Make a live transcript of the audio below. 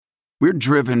We're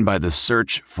driven by the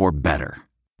search for better.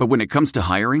 But when it comes to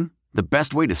hiring, the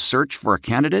best way to search for a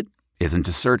candidate isn't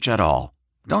to search at all.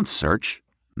 Don't search.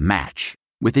 Match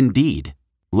with Indeed.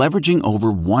 Leveraging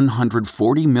over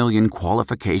 140 million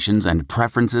qualifications and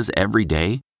preferences every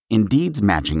day, Indeed's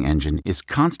matching engine is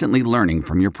constantly learning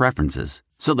from your preferences.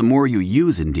 So the more you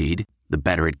use Indeed, the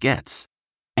better it gets.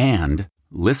 And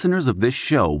listeners of this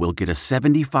show will get a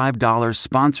 $75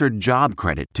 sponsored job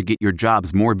credit to get your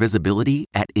jobs more visibility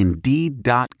at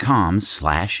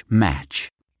Indeed.com/match.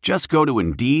 Just go to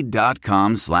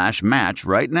Indeed.com/match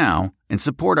right now and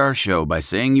support our show by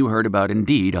saying you heard about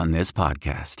Indeed on this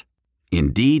podcast.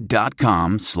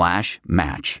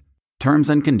 Indeed.com/match. Terms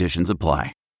and conditions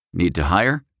apply. Need to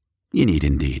hire? You need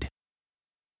Indeed.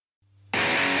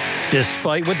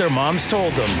 Despite what their moms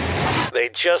told them, they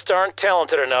just aren't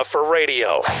talented enough for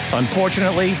radio.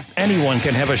 Unfortunately, anyone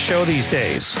can have a show these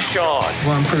days. Sean.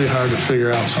 Well, I'm pretty hard to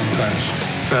figure out sometimes. In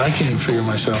fact, I can't even figure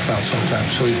myself out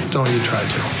sometimes, so don't you try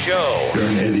to. Joe. You're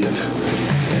an idiot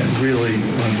and really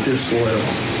a disloyal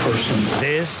person.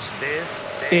 This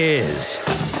is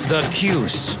the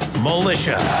Cuse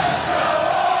Militia.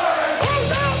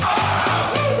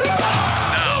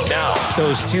 Now,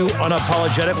 those two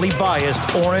unapologetically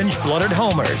biased, orange-blooded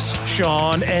homers,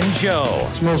 Sean and Joe.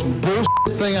 It's the most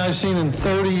bullshit thing I've seen in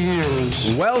 30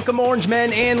 years. Welcome, orange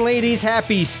men and ladies.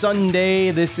 Happy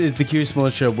Sunday. This is the Cuse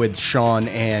Militia with Sean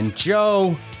and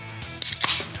Joe.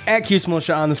 At Cuse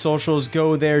Militia on the socials.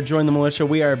 Go there, join the militia.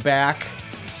 We are back.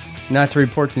 Not to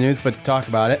report the news, but to talk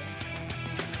about it.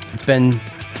 It's been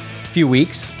a few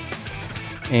weeks,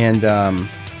 and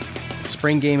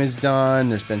spring game is done.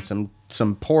 There's been some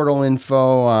portal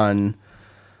info on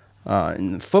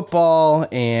in football,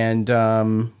 and I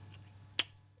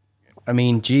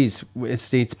mean, geez, it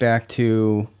dates back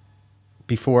to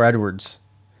before Edwards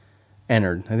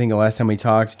entered. I think the last time we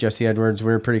talked, Jesse Edwards,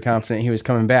 we were pretty confident he was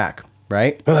coming back,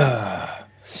 right?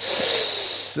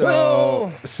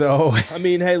 So I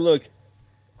mean, hey, look,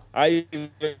 I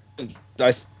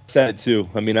said it too.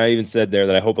 I mean, I even said there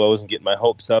that I hope I wasn't getting my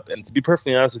hopes up. And to be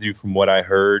perfectly honest with you, from what I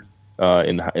heard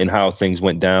in how things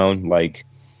went down, like,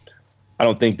 I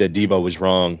don't think that Debo was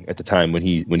wrong at the time when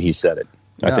he said it.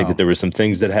 No. I think that there were some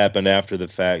things that happened after the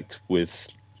fact with,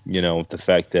 the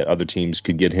fact that other teams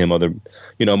could get him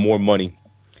more money.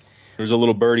 There was a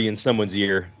little birdie in someone's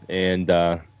ear, and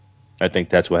I think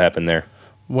that's what happened there.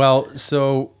 Well,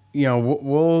 so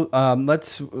we'll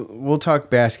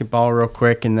talk basketball real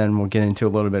quick, and then we'll get into a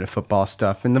little bit of football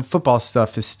stuff. And the football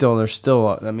stuff is still it's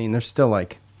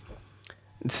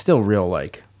still real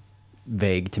like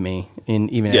vague to me,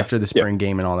 after the spring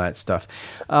game and all that stuff.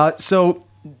 So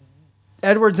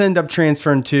Edwards ended up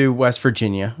transferring to West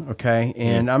Virginia, okay,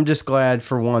 and I'm just glad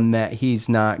for one that he's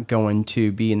not going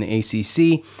to be in the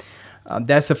ACC.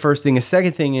 That's the first thing. The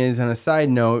second thing is, on a side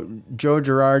note, Joe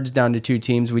Girard's down to 2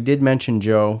 teams. We did mention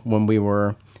Joe when we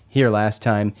were here last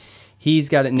time. He's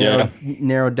got it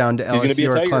narrowed down to LSU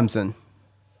or Clemson.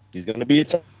 He's going to be a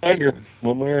Tiger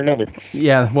one way or another.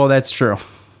 Yeah, well, that's true.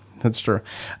 That's true.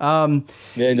 And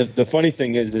the funny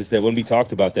thing is that when we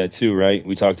talked about that too, right?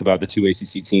 We talked about the 2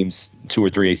 ACC teams, 2 or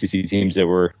 3 ACC teams that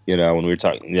were, when we were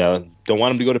talking, don't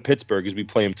want them to go to Pittsburgh because we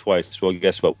play them twice. Well,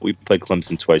 guess what? We play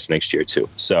Clemson twice next year too.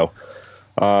 So,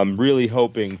 really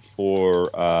hoping for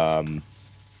an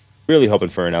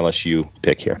LSU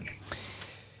pick here.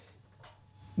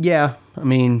 Yeah, I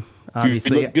mean,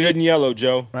 obviously, you look good in yellow,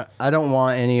 Joe. I don't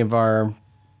want any of our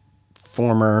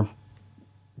former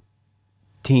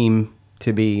team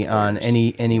to be on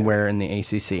anywhere in the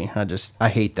ACC. I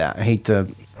hate that. I hate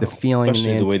the feeling,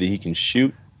 especially the way that he can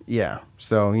shoot. Yeah,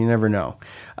 so you never know.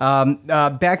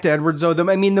 Back to Edwards, though. The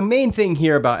main thing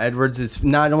here about Edwards is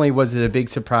not only was it a big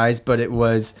surprise, but it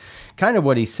was kind of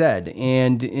what he said.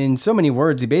 And in so many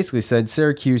words, he basically said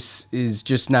Syracuse is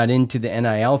just not into the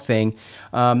NIL thing.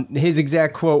 His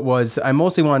exact quote was, "I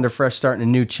mostly wanted a fresh start and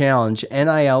a new challenge.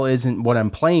 NIL isn't what I'm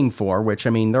playing for," which,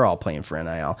 they're all playing for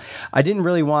NIL. "I didn't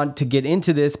really want to get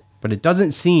into this, but it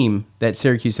doesn't seem that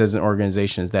Syracuse as an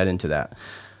organization is that into that."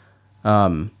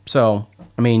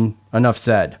 Enough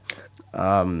said.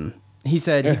 He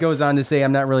said, he goes on to say,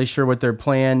 "I'm not really sure what their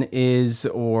plan is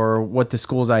or what the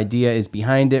school's idea is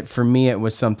behind it. For me, it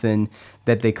was something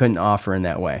that they couldn't offer in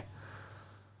that way."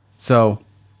 So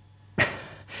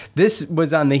this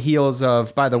was on the heels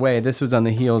of Adam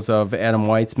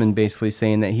Weitzman basically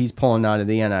saying that he's pulling out of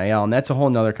the NIL, and that's a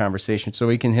whole nother conversation. So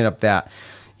we can hit up that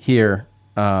here,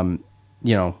 No,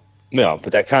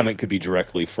 but that comment could be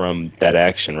directly from that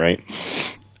action, right?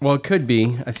 Well, it could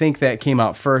be. I think that came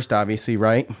out first, obviously,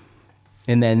 right?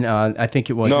 And then I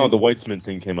think it was... No, the Weitzman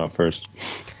thing came out first.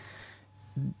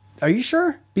 Are you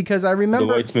sure? Because I The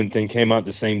remember Weitzman thing came out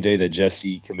the same day that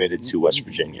Jesse committed to West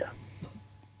Virginia.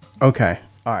 Okay.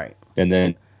 All right. And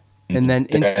then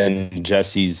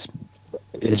Jesse's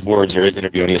his words or his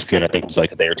interview on ESPN, I think, was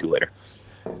like a day or two later.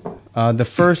 The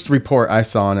first report I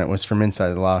saw on it was from inside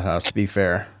the Loud House, to be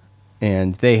fair,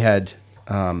 and they had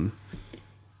been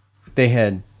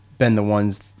the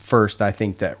ones first, I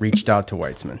think, that reached out to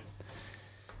Weitzman.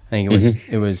 I think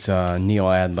it was Neil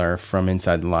Adler from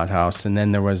Inside the Loud House, and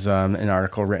then there was an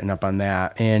article written up on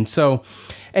that. And so,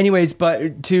 anyways,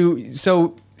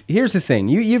 so here's the thing: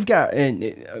 you've got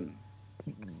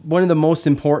one of the most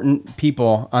important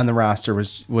people on the roster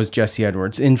was Jesse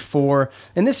Edwards, and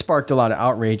this sparked a lot of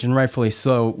outrage, and rightfully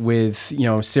so, with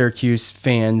Syracuse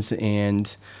fans.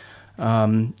 And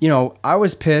I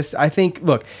was pissed. I think,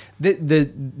 look,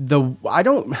 I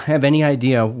don't have any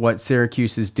idea what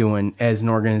Syracuse is doing as an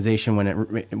organization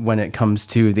when it comes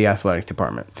to the athletic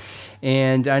department.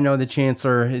 And I know the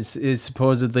chancellor is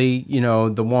supposedly,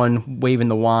 the one waving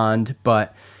the wand,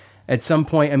 but at some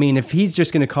point, I mean, if he's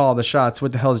just going to call the shots,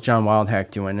 what the hell is John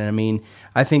Wildhack doing? And I mean,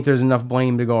 I think there's enough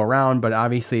blame to go around, but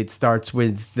obviously it starts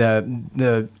with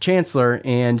the chancellor.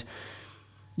 And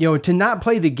to not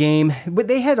play the game, but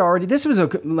they had already, this was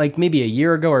maybe a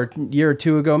year ago or a year or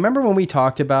two ago. Remember when we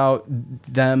talked about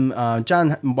them,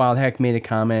 John Wildhack made a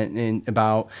comment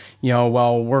about,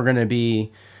 we're going to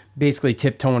be basically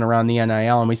tiptoeing around the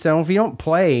NIL. And we said, well, if you don't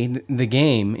play the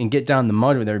game and get down the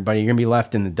mud with everybody, you're going to be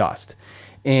left in the dust.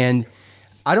 And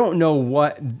I don't know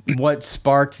what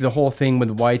sparked the whole thing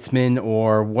with Weitzman,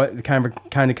 or what kind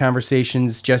of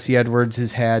conversations Jesse Edwards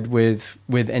has had with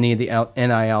any of the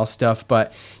NIL stuff.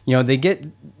 But they get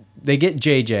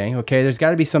JJ. Okay, there's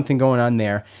got to be something going on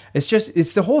there.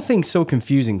 It's the whole thing's so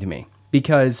confusing to me,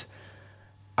 because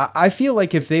I feel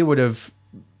like if they would have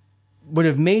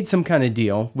made some kind of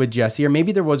deal with Jesse, or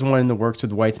maybe there was one in the works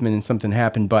with Weitzman and something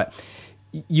happened, but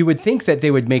you would think that they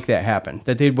would make that happen,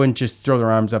 that they wouldn't just throw their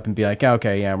arms up and be like,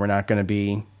 okay, yeah, we're not going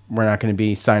to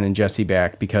be signing Jesse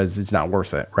back because it's not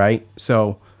worth it. Right.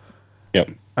 So,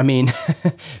 yep. I mean,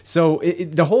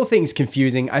 the whole thing's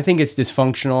confusing. I think it's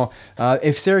dysfunctional.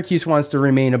 If Syracuse wants to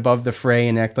remain above the fray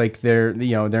and act like they're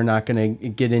not going to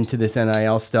get into this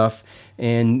NIL stuff,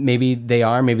 and maybe they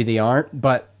are, maybe they aren't,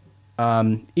 but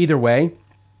either way,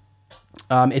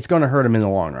 it's going to hurt them in the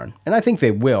long run. And I think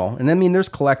they will. And I mean, there's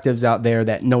collectives out there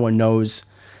that no one knows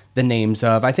the names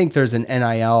of. I think there's an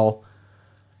NIL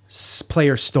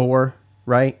player store,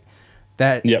 right?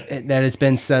 That has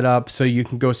been set up so you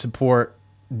can go support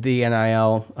the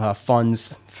NIL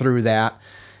funds through that.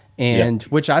 And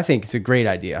which I think is a great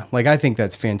idea. Like, I think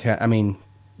that's fantastic. I mean,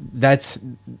 that's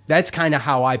kind of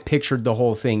how I pictured the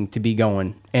whole thing to be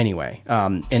going anyway.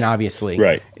 And obviously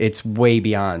it's way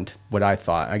beyond what I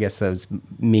thought. I guess that was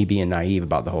me being naive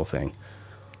about the whole thing.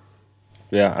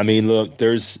 Yeah. I mean, look,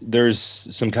 there's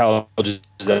some colleges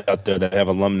out there that have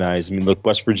alumni. I mean, look,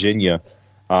 West Virginia,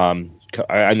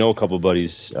 I know a couple of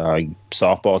buddies,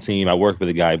 softball team. I work with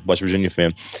a guy, West Virginia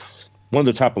fan, one of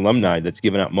the top alumni that's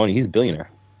giving out money. He's a billionaire.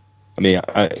 I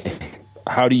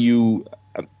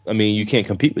mean, you can't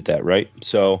compete with that, right?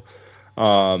 So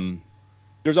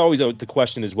there's always the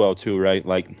question as well, too, right?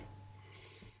 Like,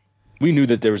 we knew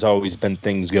that there's always been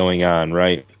things going on,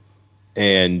 right?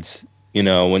 And,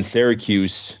 when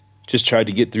Syracuse just tried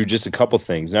to get through just a couple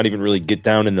things, not even really get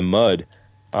down in the mud,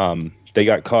 they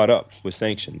got caught up with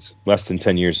sanctions less than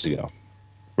 10 years ago,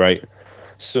 right?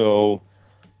 So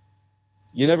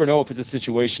you never know if it's a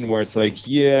situation where it's like,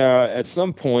 yeah, at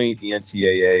some point the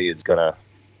NCAA is going to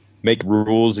make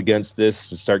rules against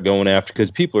this and start going after,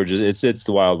 because people are just, it's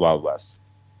the wild, wild west.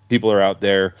 People are out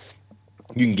there.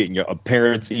 You can get in a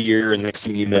parent's ear, and next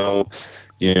thing you know,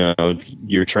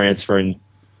 you're transferring,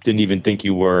 didn't even think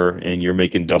you were, and you're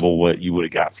making double what you would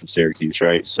have got from Syracuse,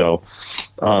 right? So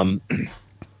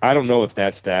I don't know if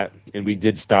that's that, and we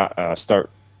did start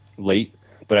late,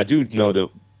 but I do know that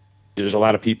there's a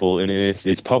lot of people, and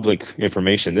it's public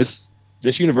information. This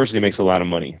university makes a lot of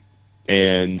money,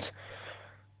 and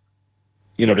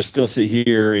to still sit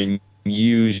here and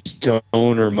use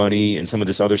donor money and some of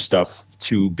this other stuff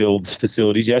to build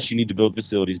facilities. Yes, you need to build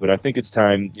facilities, but I think it's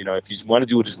time, if you want to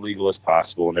do it as legal as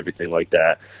possible and everything like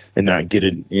that, and not get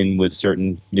it in with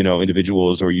certain,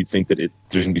 individuals, or you think that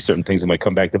there's going to be certain things that might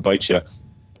come back to bite you.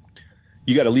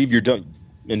 You got to leave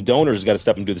and donors got to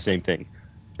step and do the same thing.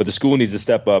 But the school needs to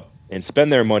step up and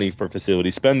spend their money for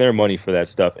facilities, spend their money for that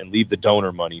stuff, and leave the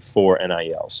donor money for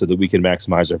NIL so that we can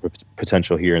maximize our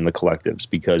potential here in the collectives.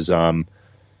 Because,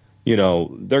 they're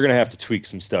going to have to tweak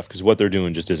some stuff, because what they're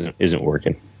doing just isn't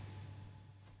working.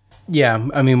 Yeah,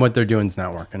 I mean, what they're doing is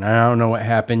not working. I don't know what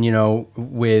happened,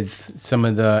 with some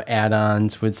of the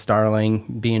add-ons with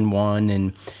Starling being one,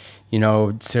 and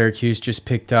Syracuse just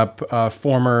picked up a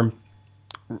former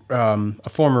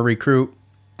recruit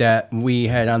that we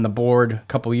had on the board a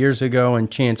couple years ago,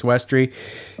 and Chance Westry.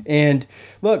 And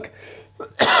look,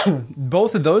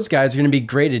 both of those guys are going to be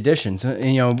great additions.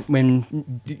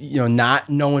 When not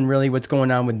knowing really what's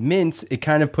going on with Mintz, it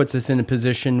kind of puts us in a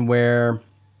position where,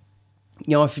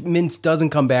 if Mintz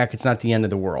doesn't come back, it's not the end of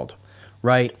the world,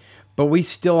 right? But we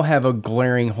still have a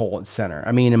glaring hole at center.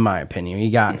 I mean, in my opinion,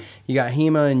 you got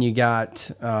Hema and you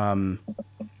got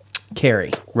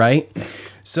Carey, right?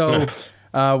 So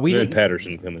we had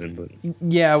Patterson coming in, but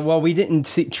yeah, well, we didn't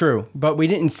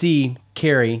see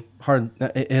Carey hard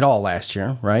at all last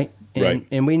year, right? Right.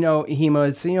 And we know Hema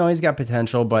is, he's got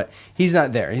potential, but he's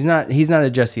not there. He's not a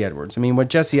Jesse Edwards. I mean, what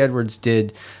Jesse Edwards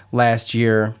did last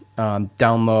year,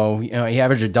 down low, he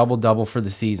averaged a double-double for the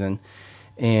season,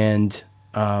 and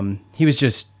he was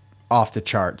just off the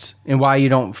charts. And why you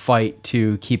don't fight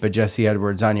to keep a Jesse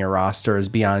Edwards on your roster is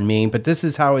beyond me, but this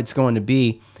is how it's going to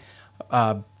be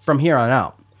from here on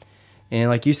out. And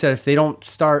like you said, if they don't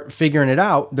start figuring it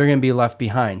out, they're going to be left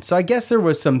behind. So I guess there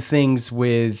was some things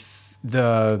with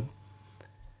him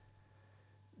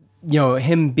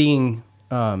being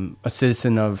a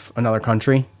citizen of another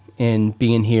country and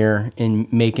being here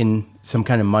and making some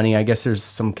kind of money. I guess there's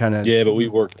some kind of... Yeah, but we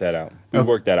worked that out. We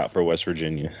worked that out for West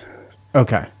Virginia.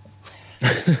 Okay.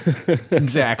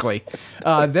 Exactly.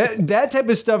 That type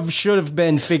of stuff should have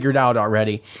been figured out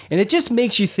already. And it just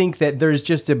makes you think that there's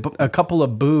just a couple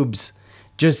of boobs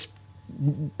just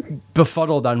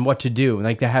befuddled on what to do.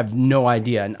 Like, they have no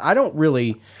idea. And I don't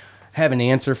really have an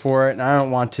answer for it. And I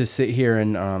don't want to sit here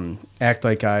and act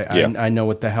like I know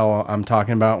what the hell I'm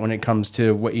talking about when it comes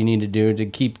to what you need to do to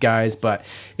keep guys. But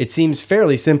it seems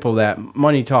fairly simple that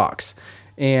money talks.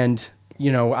 And...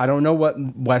 I don't know what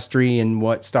Westry and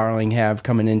what Starling have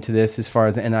coming into this as far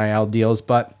as the NIL deals,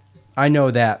 but I know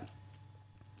that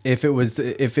if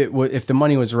the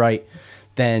money was right,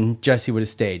 then Jesse would have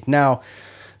stayed. Now,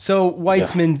 so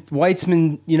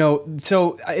Weitzman,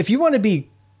 so if you want to be,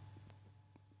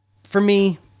 for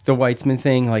me, the Weitzman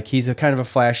thing, like, he's a kind of a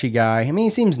flashy guy. I mean,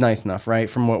 he seems nice enough, right?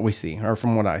 From what we see, or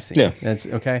from what I see. Yeah. That's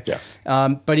okay. Yeah.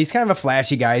 But he's kind of a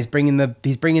flashy guy. He's bringing the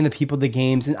people to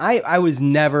games. And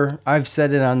I've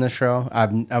said it on the show, I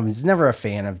was never a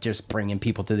fan of just bringing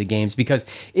people to the games, because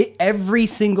every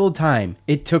single time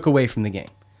it took away from the game.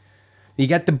 You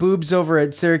got the boobs over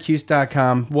at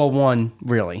Syracuse.com. Well, one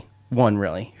really,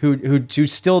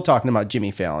 who's still talking about Jimmy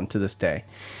Fallon to this day.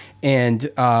 And,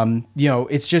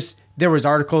 it's just, there was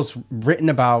articles written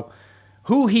about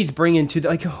who he's bringing to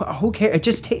who cares?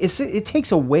 It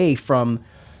takes away from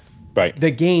the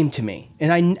game to me.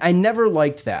 And I never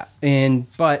liked that.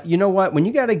 But you know what? When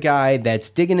you got a guy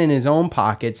that's digging in his own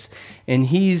pockets and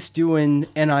he's doing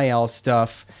NIL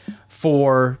stuff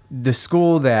for the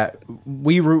school that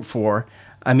we root for,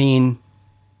 I mean,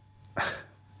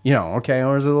 okay,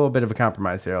 there's a little bit of a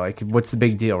compromise there. Like, what's the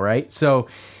big deal, right? So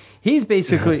he was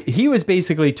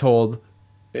basically told,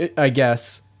 I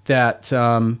guess, that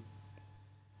the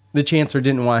chancellor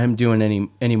didn't want him doing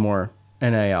any more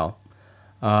NIL,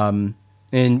 and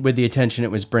with the attention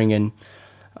it was bringing,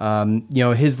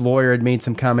 his lawyer had made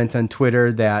some comments on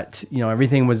Twitter that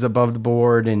everything was above the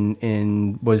board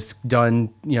and was done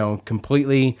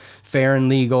completely fair and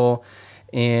legal,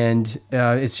 and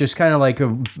it's just kind of like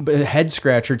a head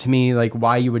scratcher to me, like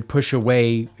why you would push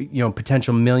away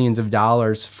potential millions of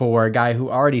dollars for a guy who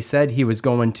already said he was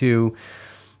going to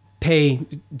pay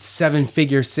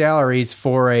 7-figure salaries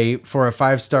for a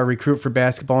 5-star recruit for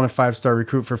basketball and a 5-star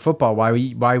recruit for football. Why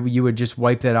you would just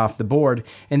wipe that off the board?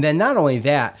 And then not only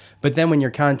that, but then when you're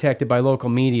contacted by local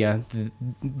media,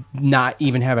 not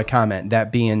even have a comment,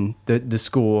 that being the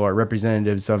school or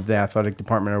representatives of the athletic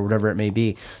department or whatever it may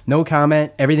be. No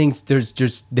comment.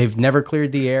 They've never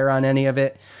cleared the air on any of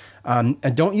it.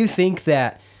 Don't you think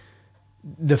that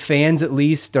the fans, at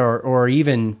least, or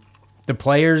even the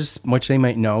players, which they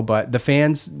might know, but the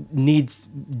fans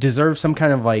deserve some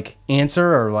kind of like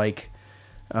answer, or like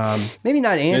maybe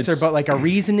not answer, but like a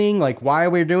reasoning, like why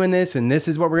we're doing this and this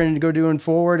is what we're going to go doing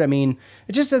forward. I mean,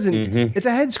 it just doesn't. Mm-hmm. It's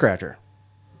a head scratcher.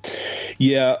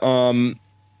 Yeah,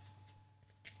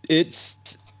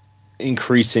 it's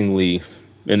increasingly,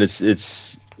 and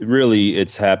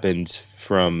it's happened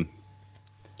from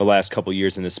the last couple of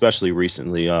years, and especially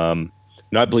recently. I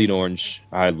bleed orange.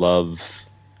 I love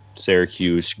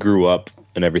Syracuse, grew up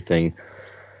and everything,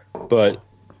 but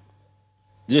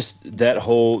just the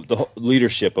whole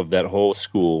leadership of that whole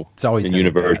school and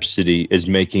university is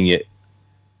making it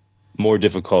more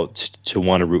difficult to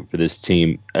want to root for this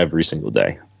team every single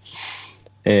day.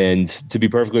 And to be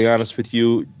perfectly honest with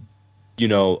you,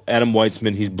 Adam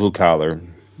Weitzman, he's blue collar.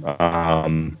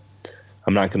 I'm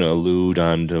not going to allude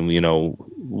on to,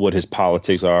 what his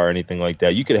politics are or anything like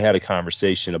that. You could have had a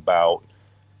conversation about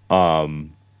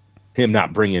him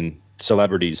not bringing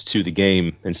celebrities to the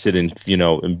game and sitting,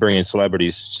 and bringing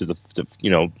celebrities to the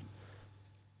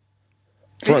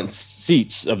front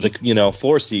seats of the,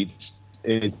 floor seats,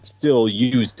 and it's still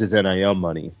used as NIL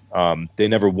money. They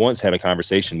never once had a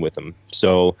conversation with him.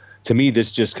 So to me,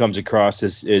 this just comes across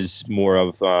as more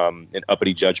of an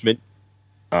uppity judgment,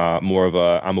 more of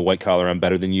I'm a white collar, I'm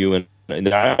better than you.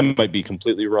 And I might be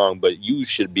completely wrong, but you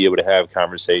should be able to have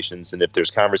conversations. And if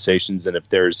there's conversations and if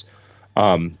there's,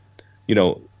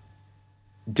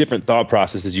 different thought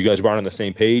processes, you guys aren't on the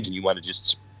same page and you want to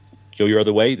just go your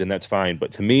other way, then that's fine.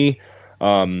 But to me,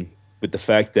 with the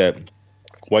fact that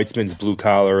Weitzman's blue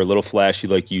collar, a little flashy,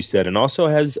 like you said, and also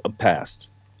has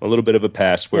a little bit of a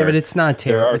past. Where but it's not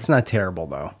terrible. It's not terrible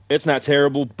though. It's not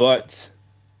terrible, but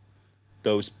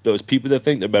those people that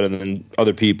think they're better than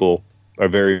other people are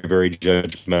very, very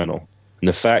judgmental. And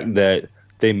the fact that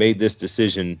they made this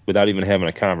decision without even having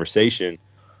a conversation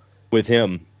with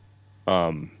him,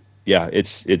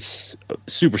 it's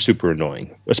super, super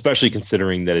annoying, especially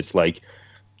considering that it's like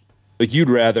you'd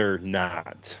rather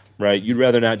not, right? You'd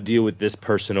rather not deal with this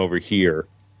person over here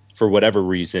for whatever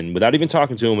reason, without even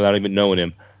talking to him, without even knowing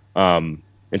him,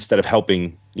 instead of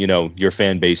helping, your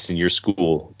fan base and your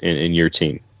school and your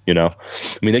team, I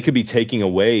mean, they could be taking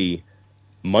away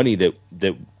money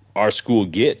that our school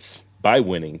gets by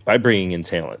winning, by bringing in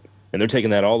talent. And they're taking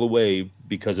that all away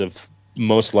because of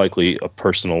most likely a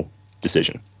personal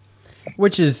decision.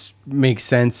 Which makes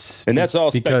sense. And that's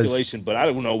all speculation, but I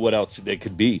don't know what else they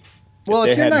could be. Well,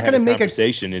 if you're not going to make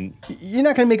you're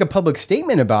not going to make a public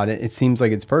statement about it, it seems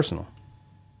like it's personal.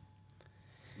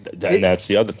 And that's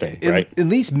the other thing, right? At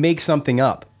least make something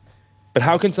up. But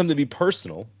how can something be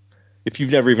personal if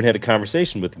you've never even had a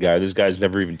conversation with the guy? This guy's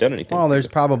never even done anything. Well, there's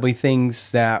probably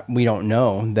things that we don't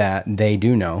know that they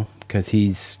do know because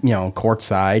he's,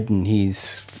 courtside and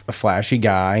he's a flashy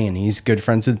guy and he's good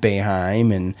friends with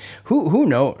Boeheim and who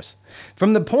knows?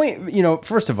 From the point,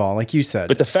 first of all, like you said.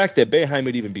 But the fact that Boeheim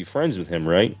would even be friends with him,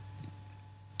 right?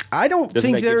 I don't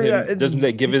think they're... Doesn't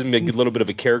that give him a little bit of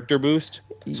a character boost?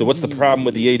 So what's the problem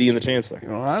with the AD and the Chancellor?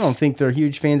 Well, I don't think they're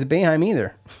huge fans of Boeheim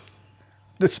either.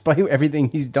 Despite everything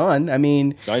he's done, I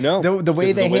mean, I know the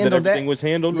way they handled everything was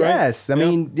handled, yes, right? I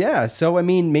mean, yeah. So I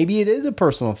mean, maybe it is a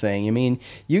personal thing. I mean,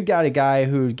 you got a guy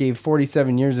who gave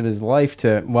 47 years of his life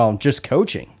to just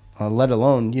coaching, let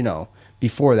alone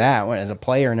before that as a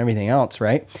player and everything else,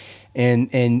 right? And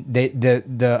the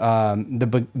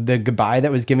goodbye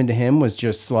that was given to him was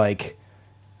just like,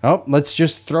 oh, let's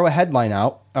just throw a headline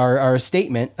out or a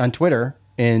statement on Twitter,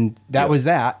 and that was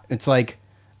that. It's like.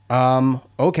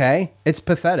 Okay, it's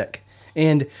pathetic.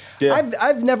 And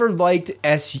I've never liked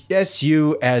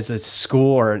SU as a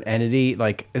school or an entity.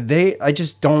 Like I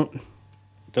just don't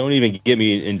even get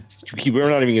me, and we're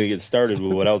not even going to get started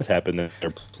with what else happened there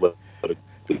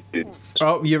politically.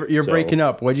 Oh, you're breaking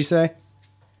up. What'd you say?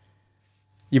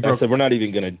 I said we're not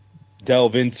even going to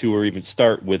delve into or even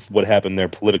start with what happened there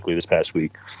politically this past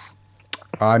week.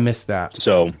 I missed that.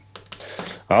 So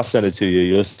I'll send it to you.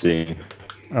 You'll see.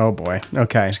 Oh boy.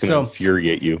 Okay. It's going to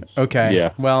infuriate you. Okay.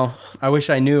 Yeah. Well, I wish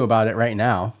I knew about it right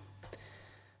now.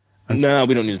 No,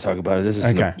 we don't need to talk about it. This is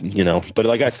okay. But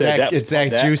like I said, it's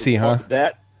that juicy, huh?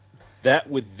 That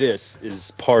with this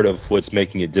is part of what's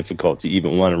making it difficult to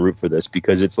even want to root for this,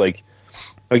 because it's like,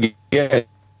 again,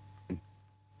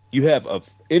 you have an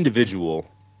individual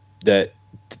that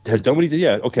has done what he did.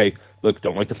 Yeah. Okay. Look,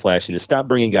 don't like the flashiness. Stop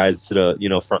bringing guys to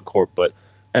the, front court, but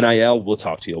NIL, we'll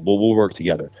talk to you. We'll work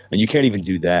together. And you can't even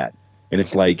do that. And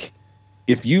it's like,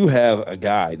 if you have a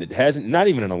guy that hasn't, not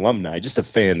even an alumni, just a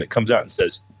fan that comes out and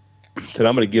says that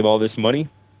I'm going to give all this money,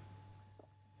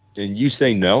 and you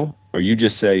say no, or you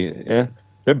just say,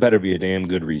 there better be a damn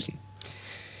good reason.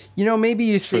 Maybe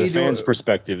you say... From the fans'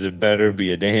 perspective, there better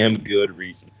be a damn good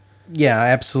reason. Yeah,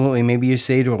 absolutely. Maybe you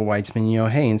say to a Weitzman,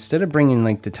 hey, instead of bringing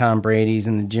like the Tom Brady's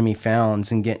and the Jimmy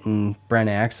Fallons and getting Brent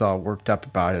Axe all worked up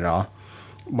about it all,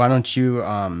 why don't you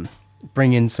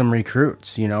bring in some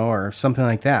recruits, or something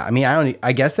like that? I mean,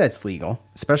 I guess that's legal,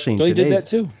 especially in today's. He did that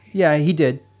too. Yeah, he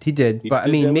did. But I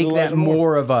mean, make that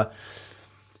more of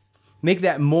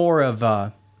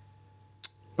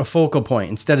a focal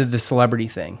point instead of the celebrity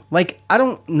thing. Like, I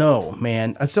don't know,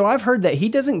 man. So I've heard that he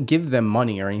doesn't give them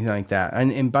money or anything like that.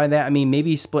 And by that, I mean,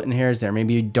 maybe he's splitting hairs there.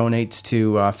 Maybe he donates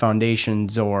to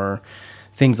foundations or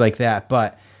things like that.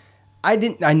 But I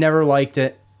never liked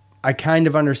it. I kind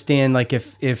of understand, like,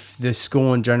 if the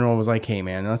school in general was like, hey,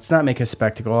 man, let's not make a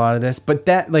spectacle out of this. But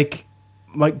that, like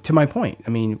to my point, I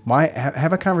mean, why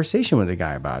have a conversation with the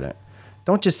guy about it?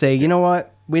 Don't just say, you know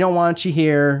what, we don't want you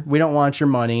here. We don't want your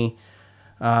money.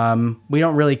 We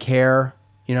don't really care,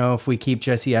 if we keep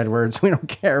Jesse Edwards. We don't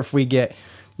care if we get,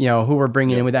 who we're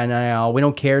bringing in with NIL. We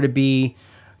don't care to be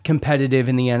competitive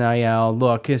in the NIL.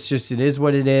 Look, it is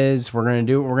what it is. We're going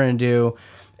to do what we're going to do.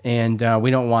 And we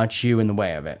don't want you in the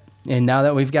way of it. And now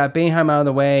that we've got Boeheim out of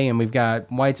the way and we've got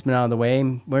Weitzman out of the way,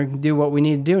 we're going to do what we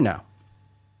need to do now.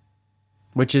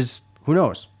 Which is, who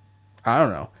knows? I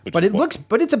don't know. But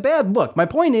it's a bad look. My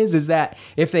point is that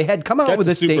if they had come out with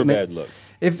a statement, bad look.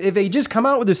 If they just come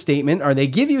out with a statement, or they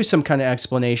give you some kind of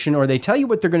explanation, or they tell you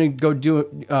what they're going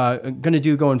to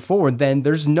do going forward, then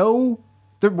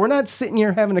we're not sitting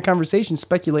here having a conversation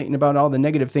speculating about all the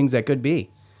negative things that could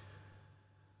be.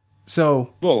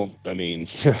 So, well, I mean,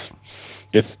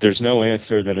 if there's no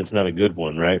answer, then it's not a good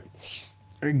one, right?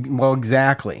 Well,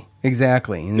 exactly.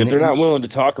 And if they're not willing to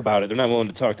talk about it, they're not willing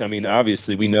to talk. I mean,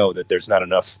 obviously, we know that there's not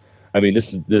enough. I mean,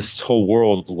 this whole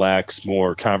world lacks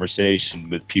more conversation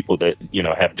with people that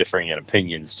have differing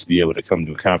opinions to be able to come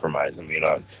to a compromise. I mean,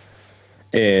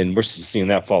 and we're just seeing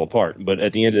that fall apart. But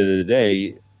at the end of the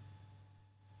day,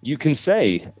 you can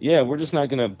say, yeah, we're just not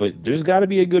gonna. But there's got to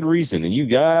be a good reason, and you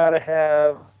got to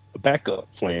have a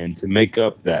backup plan to make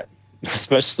up that,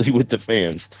 especially with the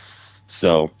fans.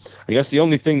 So I guess the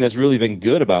only thing that's really been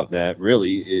good about that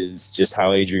really is just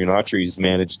how Adrian Autry's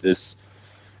managed this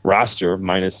roster,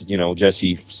 minus,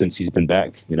 Jesse since he's been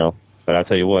back, But I'll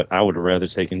tell you what, I would have rather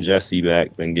taken Jesse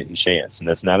back than getting Chance. And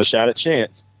that's not a shot at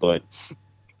Chance, but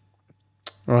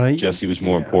Jesse was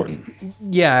more important.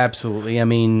 Yeah, absolutely. I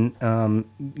mean,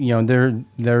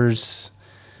 there's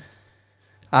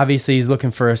obviously he's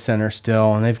looking for a center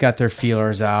still, and they've got their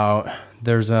feelers out.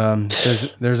 There's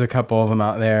a couple of them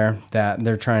out there that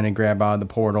they're trying to grab out of the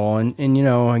portal, and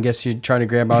I guess you try to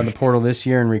grab out of the portal this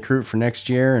year and recruit for next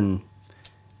year, and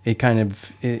it kind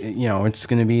of it's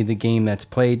going to be the game that's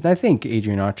played. And I think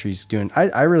Adrian Autry's doing.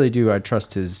 I really do. I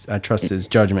trust his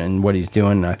judgment and what he's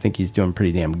doing. And I think he's doing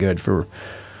pretty damn good for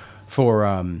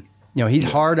he's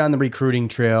hard on the recruiting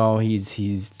trail.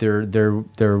 They're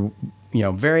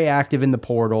very active in the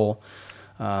portal.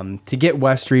 To get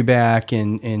Westry back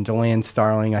and to land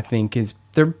Starling, I think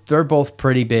they're both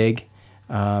pretty big.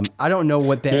 I don't know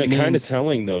what that means. Kind of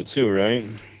telling though too, right?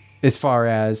 As far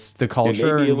as the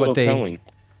culture and what they. Telling.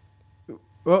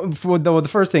 Well, the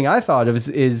first thing I thought of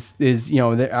is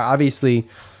obviously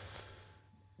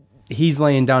he's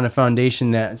laying down a foundation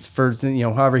that's for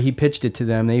however he pitched it to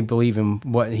them, they believe in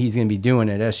what he's going to be doing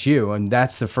at SU, and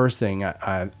that's the first thing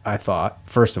I thought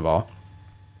first of all.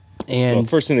 And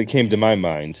first thing that came to my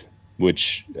mind,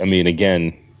 which, I mean,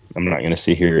 again, I'm not going to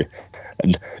sit here.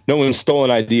 No one stole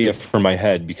an idea from my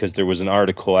head because there was an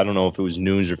article. I don't know if it was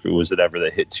news or if it was whatever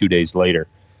that hit 2 days later.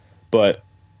 But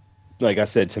like I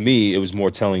said, to me, it was more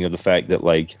telling of the fact that,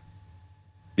 like,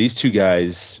 these two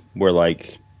guys were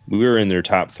like, we were in their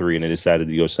top three and they decided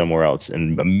to go somewhere else.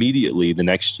 And immediately the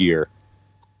next year,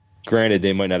 granted,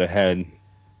 they might not have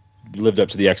lived up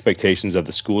to the expectations of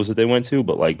the schools that they went to,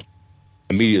 but, like,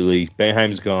 immediately,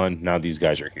 Boeheim's gone. Now these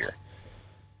guys are here.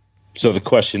 So the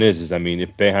question is, I mean, if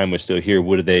Boeheim was still here,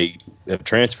 would they have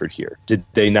transferred here? Did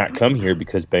they not come here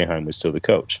because Boeheim was still the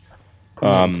coach?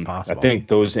 It's possible. I think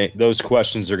those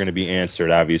questions are going to be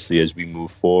answered, obviously, as we move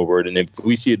forward. And if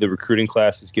we see the recruiting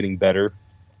class is getting better,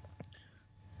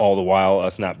 all the while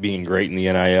us not being great in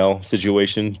the NIL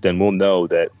situation, then we'll know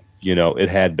that, it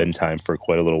had been time for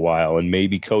quite a little while. And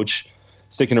maybe Coach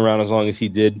sticking around as long as he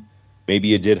did,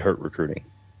 maybe it did hurt recruiting,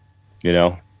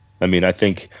 I mean, I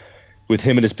think with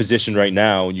him in his position right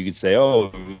now, you could say,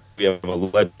 oh, we have a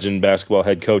legend basketball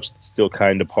head coach that's still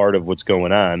kind of part of what's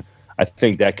going on. I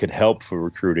think that could help for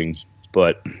recruiting,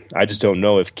 but I just don't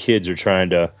know if kids are trying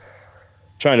to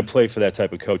play for that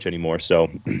type of coach anymore. So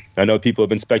I know people have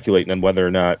been speculating on whether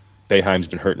or not Boeheim's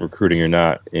been hurting recruiting or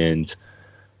not, and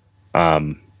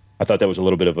I thought that was a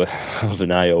little bit of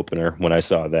an eye opener when I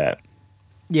saw that.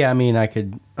 Yeah, I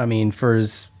mean, for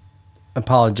as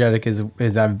apologetic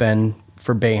as I've been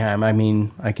for Boeheim, I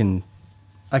mean, I can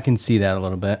see that a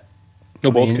little bit.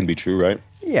 No, both can be true, right?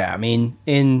 Yeah, I mean,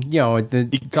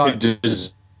 he could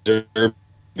deserve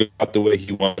out the way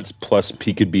he wants, plus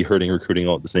he could be hurting recruiting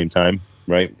all at the same time,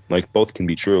 right? Like, both can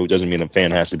be true. It doesn't mean a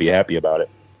fan has to be happy about it.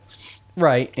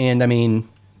 Right, and I mean,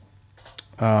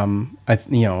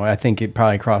 I think it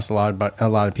probably crossed a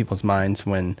lot of people's minds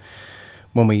when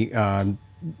we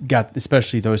got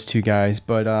especially those two guys,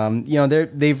 but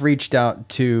they've reached out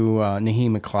to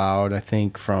Naheem McLeod, I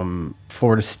think, from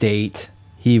Florida State.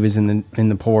 he was in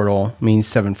the portal. I mean, he's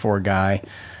 7'4" guy.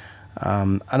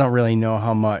 I don't really know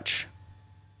how much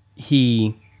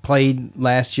he played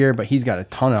last year, but he's got a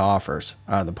ton of offers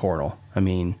out of the portal. I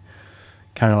mean,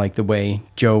 kind of like the way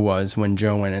Joe was when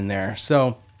Joe went in there.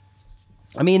 So,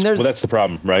 I mean, well, that's the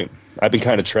problem, right? I've been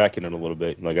kind of tracking it a little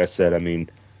bit. Like I said, I mean,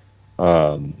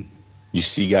 you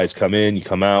see guys come in, you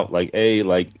come out. Like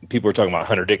people are talking about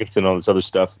Hunter Dickinson and all this other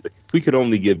stuff. If we could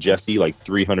only give Jesse like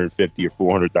 $350,000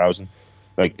 or $400,000,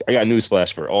 like I got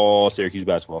newsflash for all Syracuse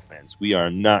basketball fans: we are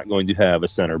not going to have a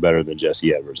center better than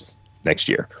Jesse Edwards next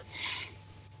year.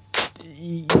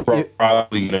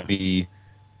 Probably going to be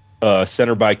a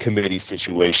center by committee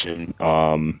situation,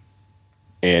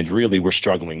 and really we're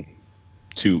struggling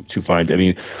to find. I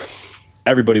mean,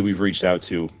 everybody we've reached out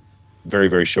to, very,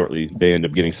 very shortly, they end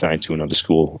up getting signed to another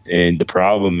school. And the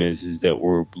problem is that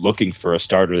we're looking for a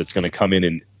starter that's going to come in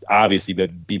and obviously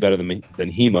be better than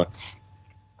Hema,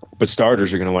 but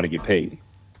starters are going to want to get paid.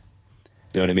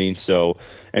 You know what I mean? So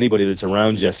anybody that's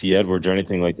around Jesse Edwards or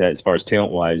anything like that, as far as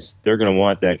talent-wise, they're going to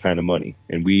want that kind of money.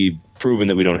 And we've proven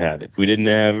that we don't have it. If we didn't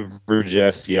have it for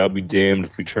Jesse, I'll be damned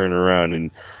if we turn around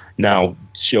and now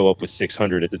show up with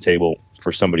 600 at the table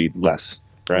for somebody less.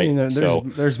 Right. I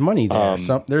mean, there's money there.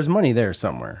 There's money there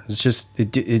somewhere. It's just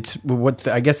it's what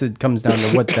I guess it comes down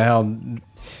to what the hell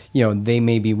they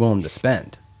may be willing to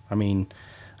spend. I mean,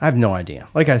 I have no idea.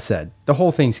 Like I said, the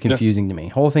whole thing's confusing to me.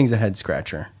 Whole thing's a head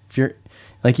scratcher. If you're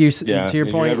to your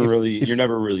point, you're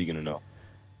never really gonna know.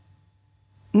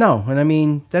 No, and I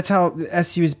mean that's how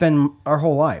SU has been our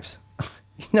whole lives.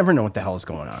 You never know what the hell is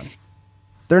going on.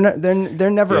 They're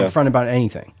never upfront about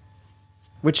anything,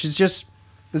 which is just.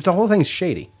 The whole thing's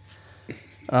shady.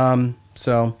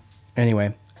 So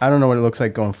anyway, I don't know what it looks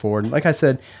like going forward. Like I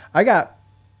said, I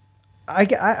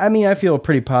mean, I feel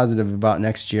pretty positive about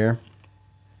next year.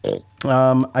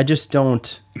 I just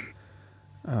don't,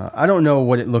 I don't know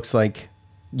what it looks like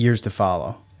years to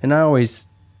follow. And I always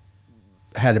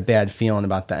had a bad feeling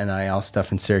about the NIL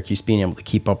stuff in Syracuse being able to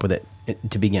keep up with it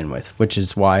to begin with, which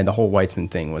is why the whole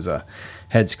Weitzman thing was a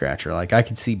head scratcher. Like I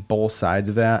could see both sides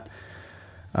of that.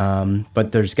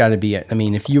 But there's got to be I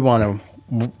mean, if you want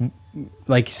to,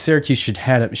 like Syracuse should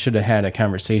have had a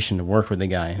conversation to work with the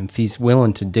guy, and if he's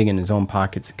willing to dig in his own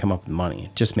pockets and come up with money,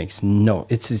 it just makes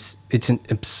it's an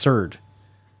absurd,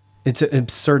 it's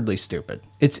absurdly stupid,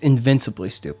 it's invincibly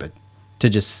stupid to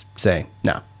just say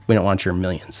no, we don't want your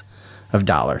millions of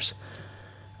dollars.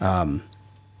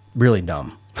 Really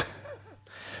dumb.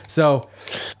 So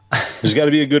there's got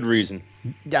to be a good reason.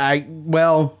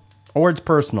 Or it's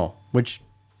personal, which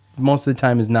most of the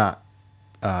time is not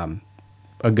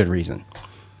a good reason.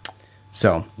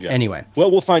 So anyway.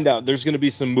 Well, we'll find out. There's going to be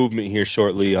some movement here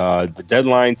shortly. The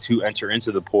deadline to enter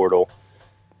into the portal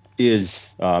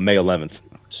is May 11th.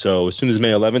 So as soon as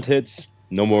May 11th hits,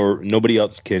 nobody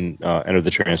else can enter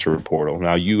the transfer portal.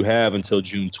 Now you have until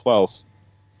June 12th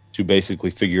to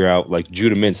basically figure out, like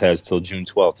Judah Mintz has till June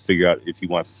 12th to figure out if he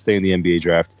wants to stay in the NBA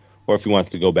draft or if he wants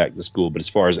to go back to school. But as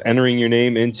far as entering your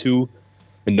name into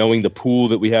and knowing the pool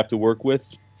that we have to work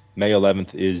with, May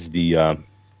 11th is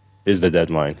the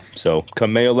deadline. So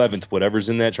come May 11th, whatever's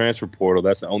in that transfer portal,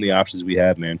 that's the only options we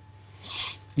have, man.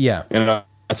 Yeah. And I'll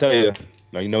tell you,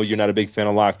 I know you're not a big fan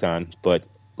of Locked On, but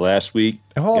last week,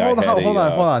 hold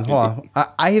on.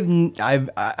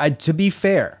 I to be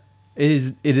fair,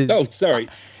 it is. Oh, sorry.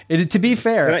 To be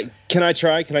fair, can I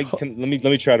try? Let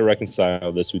me try to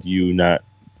reconcile this with you not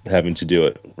having to do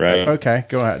it, right? Okay,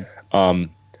 go ahead.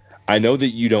 I know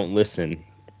that you don't listen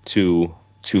to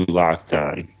Locked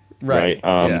On, right?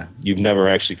 You've never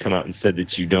actually come out and said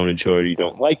that you don't enjoy it or you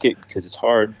don't like it because it's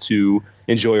hard to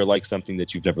enjoy or like something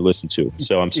that you've never listened to.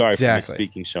 So I'm sorry for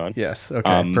misspeaking, Sean. Yes,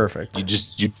 okay, perfect.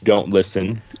 You don't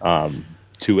listen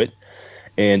to it,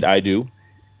 and I do.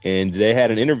 And they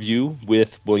had an interview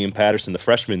with William Patterson, the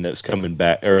freshman that's coming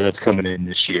in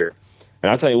this year. And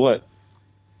I'll tell you what,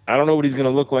 I don't know what he's going to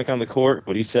look like on the court,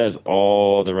 but he says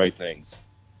all the right things.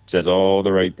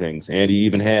 And he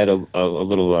even had a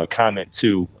little comment,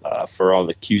 too, for all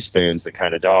the Cuse fans that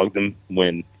kind of dogged him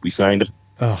when we signed him.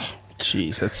 Oh,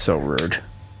 jeez, that's so rude.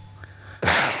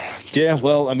 Yeah,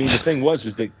 well, I mean, the thing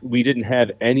was that we didn't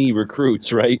have any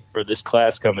recruits, right, for this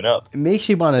class coming up. It makes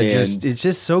you want to it's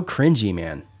just so cringy,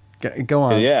 man. Go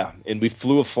on. Yeah, and we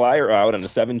flew a flyer out on a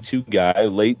 7'2" guy,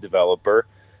 late developer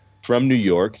from New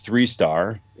York,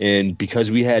 3-star, and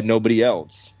because we had nobody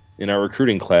else in our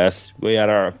recruiting class, we had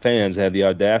our fans had the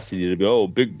audacity to be, oh,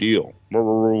 big deal.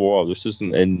 This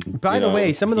isn't. And by the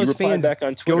way, some of those fans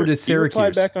go to Syracuse. He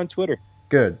replied back on Twitter.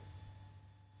 Good.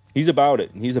 He's about it.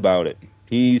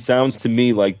 He sounds to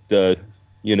me like the,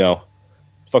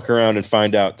 fuck around and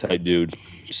find out type dude.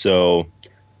 So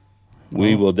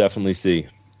We will definitely see.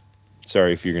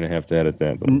 Sorry if you're going to have to edit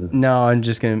that. But. No, I'm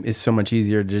just going to, it's so much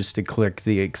easier just to click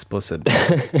the explicit.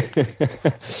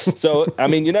 So, I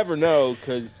mean, you never know,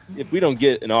 because if we don't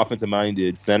get an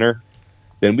offensive-minded center,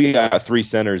 then we got 3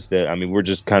 centers that, I mean, we're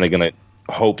just kind of going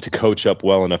to hope to coach up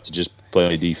well enough to just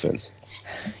play defense.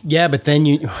 Yeah, but then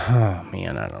oh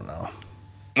man, I don't know.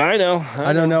 I know.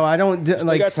 I don't know. I don't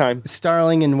like got time.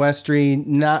 Starling and Westry,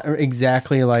 not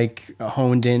exactly like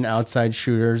honed in outside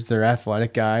shooters. They're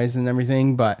athletic guys and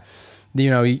everything, but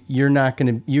you're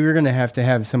going to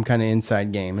have some kind of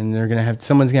inside game, and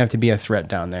someone's going to have to be a threat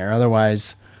down there.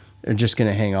 Otherwise, they're just going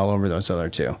to hang all over those other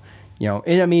 2.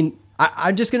 And I mean,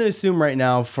 I'm just going to assume right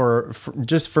now for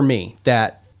me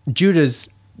that Judah's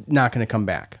not going to come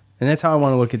back. And that's how I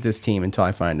want to look at this team until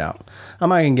I find out. I'm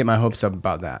not going to get my hopes up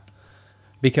about that,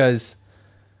 because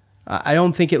I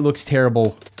don't think it looks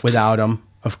terrible without him.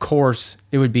 Of course,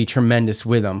 it would be tremendous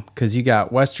with him, because you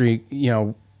got Westry,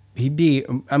 he'd be,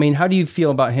 I mean, how do you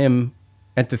feel about him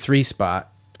at the 3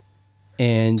 spot?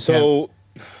 And so,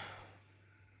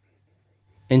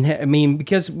 I mean,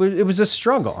 because it was a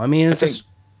struggle. I mean,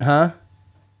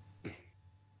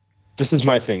 This is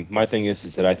my thing. My thing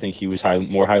is that I think he was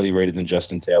more highly rated than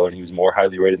Justin Taylor, and he was more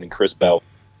highly rated than Chris Bell.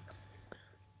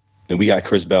 And we got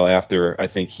Chris Bell after, I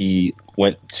think he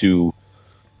went to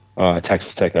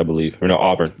Texas Tech, I believe. Or no,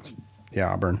 Auburn.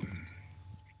 Yeah, Auburn.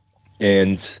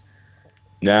 And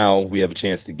now we have a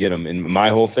chance to get him. And my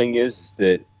whole thing is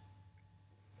that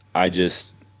I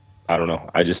don't know.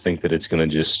 I just think that it's going to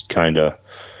just kind of,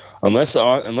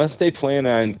 unless they plan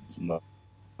on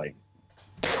like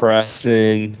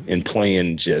pressing and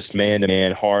playing just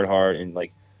man-to-man, hard, and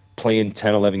like playing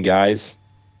 10, 11 guys,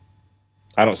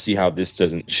 I don't see how this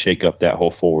doesn't shake up that whole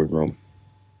forward room.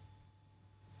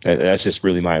 That's just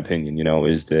really my opinion,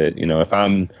 is that, if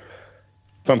I'm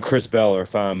Chris Bell, or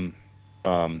if I'm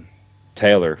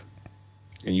Taylor,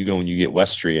 and you go and you get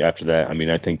Westry after that, I mean,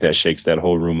 I think that shakes that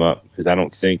whole room up, because I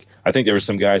think there were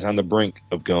some guys on the brink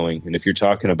of going. And if you're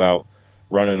talking about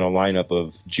running a lineup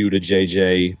of Judah,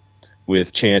 JJ,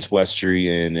 with Chance Westry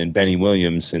and Benny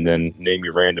Williams, and then name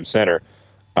your random center,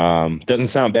 doesn't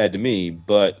sound bad to me,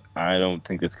 but I don't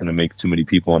think that's going to make too many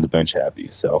people on the bench happy.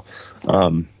 So,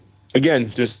 again,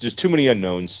 just too many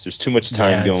unknowns. There's too much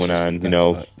time going on.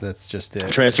 That's just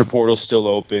it. Transfer portal's still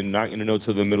open. Not going to know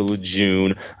till the middle of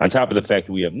June. On top of the fact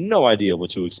that we have no idea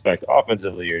what to expect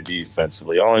offensively or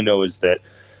defensively. All I know is that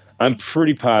I'm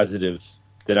pretty positive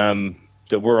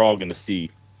that we're all going to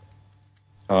see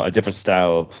a different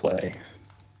style of play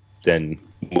than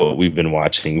what we've been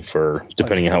watching for,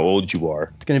 depending on how old you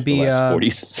are. It's going to be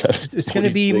 47. It's going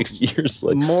to be 46 years,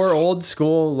 more old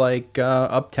school, like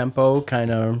up tempo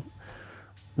kind of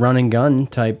run and gun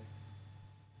type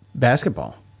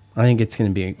basketball. I think it's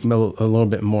going to be a little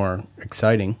bit more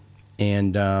exciting.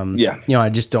 And I don't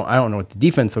know what the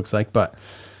defense looks like, but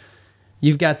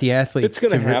you've got the athletes. It's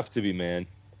going to have to be, man.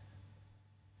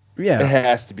 Yeah, it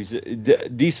has to be.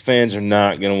 These fans are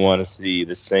not going to want to see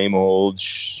the same old,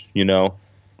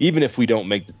 even if we don't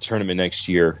make the tournament next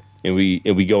year, and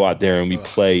we go out there and we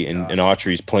play, and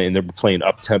Autry's playing, they're playing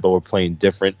up tempo, we're playing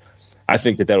different. I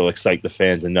think that will excite the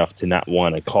fans enough to not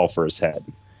want to call for his head.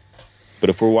 But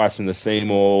if we're watching the same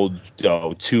old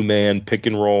 2-man pick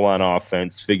and roll on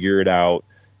offense, figure it out,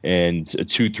 and a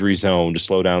 2-3 zone to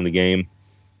slow down the game,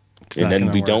 and then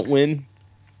we don't win,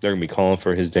 they're going to be calling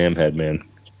for his damn head, man.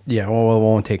 Yeah, well, it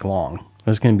won't take long.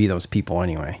 There's going to be those people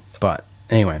anyway. But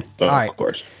anyway. All right. Of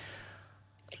course.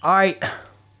 All right.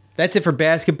 That's it for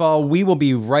basketball. We will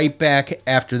be right back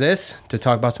after this to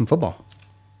talk about some football.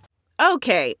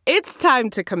 Okay, it's time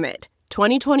to commit.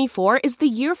 2024 is the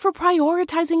year for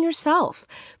prioritizing yourself.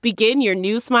 Begin your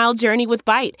new smile journey with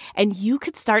Byte, and you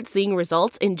could start seeing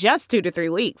results in just 2 to 3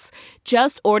 weeks.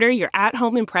 Just order your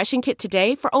at-home impression kit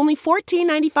today for only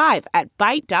 $14.95 at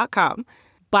Byte.com.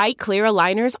 Byte Clear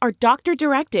aligners are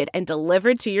doctor-directed and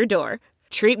delivered to your door.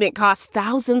 Treatment costs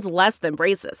thousands less than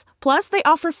braces. Plus, they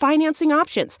offer financing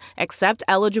options, accept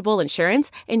eligible insurance,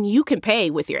 and you can pay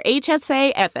with your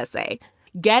HSA FSA.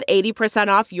 Get 80%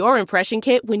 off your impression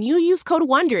kit when you use code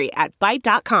WONDERY at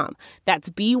Byte.com. That's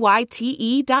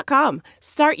BYTE.com.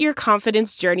 Start your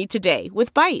confidence journey today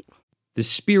with Byte. The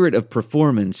spirit of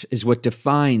performance is what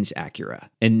defines Acura.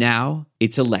 And now,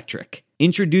 it's electric.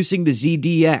 Introducing the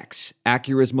ZDX,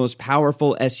 Acura's most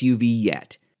powerful SUV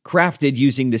yet. Crafted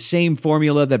using the same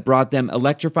formula that brought them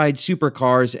electrified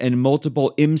supercars and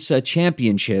multiple IMSA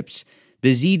championships,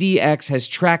 the ZDX has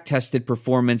track-tested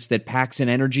performance that packs an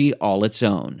energy all its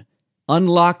own.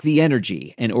 Unlock the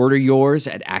energy and order yours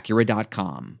at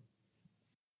Acura.com.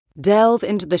 Delve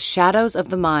into the shadows of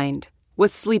the mind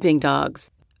with Sleeping Dogs,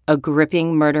 a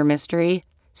gripping murder mystery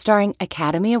starring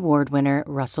Academy Award winner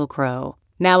Russell Crowe.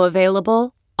 Now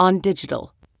available on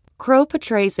digital. Crowe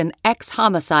portrays an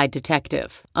ex-homicide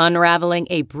detective unraveling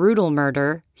a brutal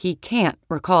murder he can't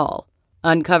recall.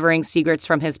 Uncovering secrets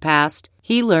from his past,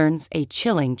 he learns a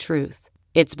chilling truth.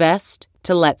 It's best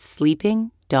to let sleeping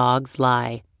dogs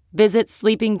lie. Visit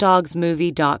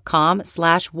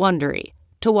sleepingdogsmovie.com/Wondery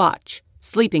to watch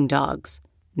Sleeping Dogs,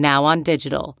 now on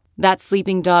digital. That's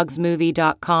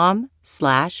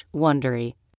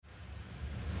sleepingdogsmovie.com/Wondery.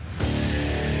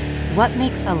 What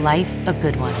makes a life a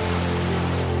good one?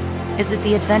 Is it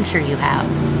the adventure you have?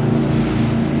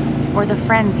 Or the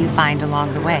friends you find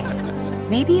along the way?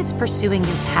 Maybe it's pursuing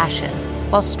your passion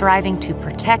while striving to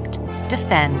protect,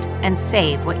 defend, and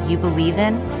save what you believe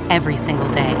in every single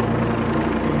day.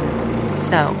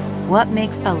 So, what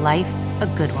makes a life a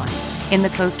good one? In the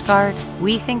Coast Guard,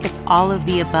 we think it's all of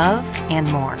the above and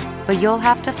more, but you'll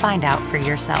have to find out for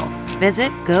yourself.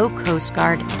 Visit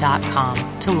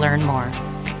gocoastguard.com to learn more.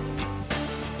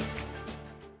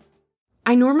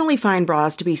 I normally find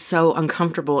bras to be so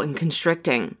uncomfortable and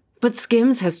constricting, but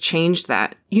Skims has changed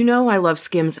that. You know I love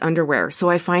Skims underwear, so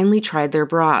I finally tried their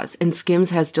bras, and Skims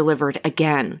has delivered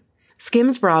again.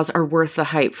 Skims bras are worth the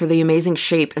hype for the amazing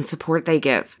shape and support they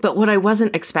give, but what I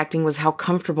wasn't expecting was how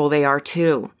comfortable they are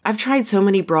too. I've tried so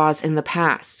many bras in the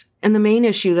past, and the main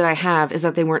issue that I have is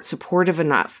that they weren't supportive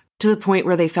enough, to the point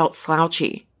where they felt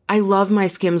slouchy. I love my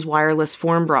Skims wireless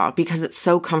form bra because it's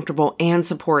so comfortable and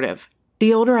supportive.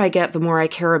 The older I get, the more I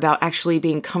care about actually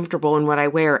being comfortable in what I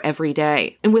wear every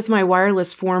day. And with my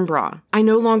wireless form bra, I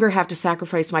no longer have to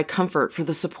sacrifice my comfort for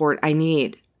the support I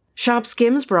need. Shop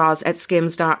Skims bras at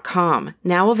skims.com,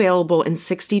 now available in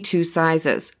 62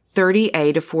 sizes,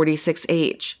 30A to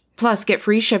 46H. Plus, get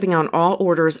free shipping on all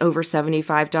orders over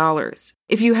 $75.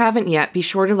 If you haven't yet, be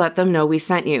sure to let them know we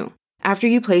sent you. After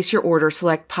you place your order,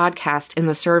 select podcast in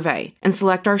the survey and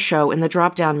select our show in the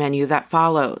drop-down menu that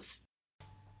follows.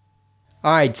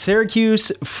 All right,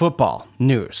 Syracuse football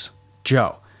news.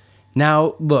 Joe.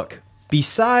 Now, look,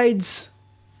 besides,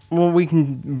 well, we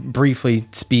can briefly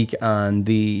speak on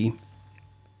the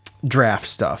draft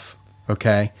stuff,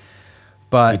 okay?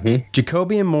 But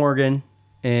Jacobian Morgan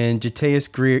and Jataeus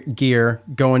Gear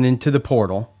going into the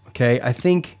portal, okay? I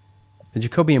think the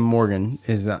Jacobian Morgan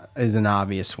is an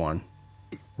obvious one,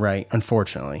 right?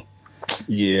 Unfortunately.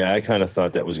 Yeah, I kind of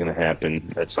thought that was going to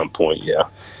happen at some point, yeah.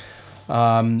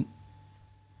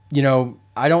 You know,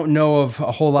 I don't know of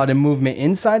a whole lot of movement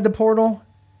inside the portal.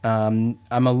 I'm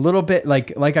a little bit,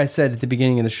 like I said at the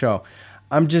beginning of the show,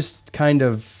 I'm just kind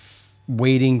of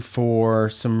waiting for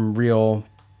some real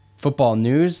football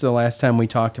news. The last time we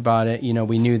talked about it, you know,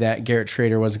 we knew that Garrett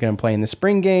Schrader wasn't going to play in the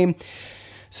spring game.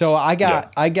 So I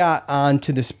got on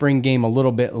to the spring game a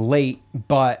little bit late,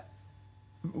 but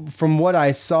from what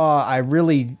I saw,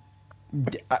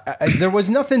 there was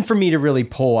nothing for me to really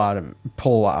pull out of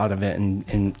it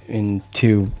and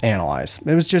to analyze.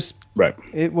 It was just right.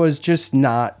 It was just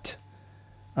not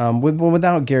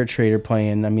without Garrett Schrader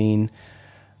playing. I mean,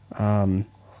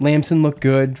 Lamson looked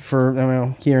good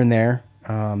for here and there.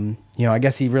 You know, I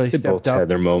guess he really stepped up. They both had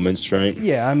their moments, right?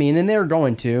 Yeah, I mean, and they were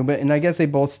going to, and I guess they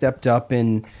both stepped up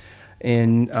in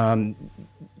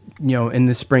you know, in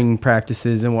the spring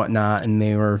practices and whatnot, and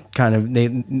they were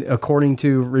according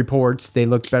to reports, they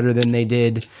looked better than they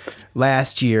did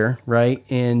last year, right?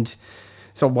 And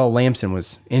so, Lamson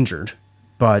was injured,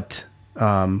 but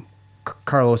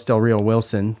Carlos Del Rio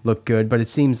Wilson looked good, but it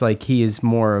seems like he is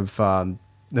more of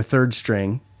the third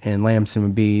string, and Lamson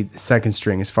would be the second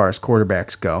string as far as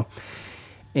quarterbacks go.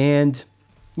 And,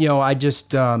 you know, I just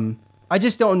don't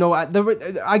know.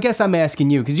 I guess I'm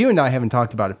asking you because you and I haven't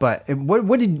talked about it. But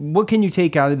what can you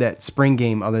take out of that spring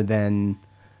game other than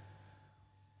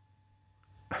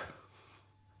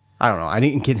I don't know. I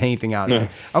didn't get anything out of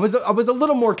it. I was a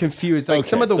little more confused. Like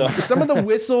some of the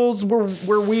whistles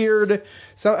were weird.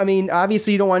 So I mean,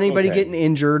 obviously you don't want anybody getting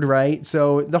injured, right?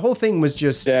 So the whole thing was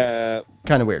just kind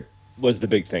of weird. Was the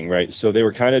big thing, right? So they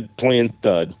were kind of playing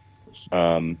thud.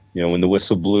 You know, when the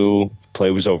whistle blew,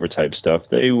 play was over type stuff.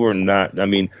 They were not. I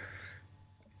mean,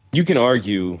 you can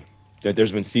argue that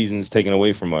there's been seasons taken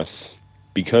away from us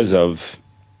because of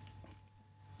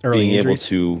being able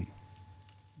to,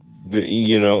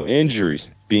 you know, injuries,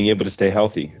 being able to stay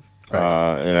healthy.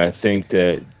 Right. And I think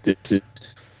that this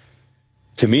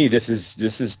is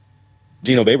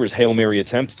Dino Babers' Hail Mary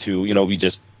attempt to, you know, we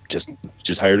just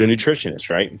hired a nutritionist,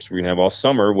 right? So we're gonna have all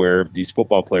summer where these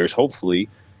football players hopefully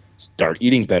start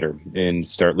eating better and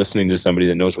start listening to somebody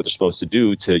that knows what they're supposed to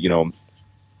do to, you know,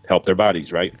 help their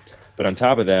bodies, right? But on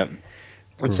top of that,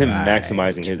 it's him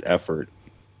maximizing his effort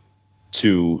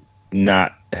to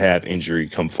not have injury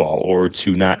come fall or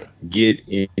to not get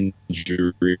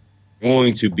injury.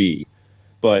 Going to be,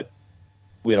 but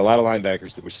we had a lot of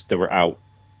linebackers that were out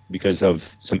because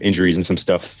of some injuries and some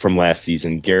stuff from last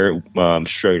season. Garrett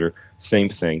Schrader, same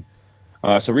thing.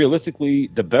 So realistically,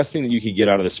 the best thing that you could get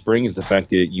out of the spring is the fact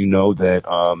that that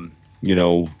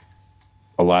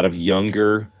a lot of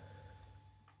younger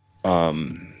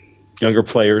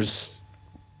players,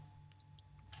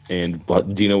 and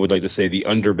what Dino would like to say, the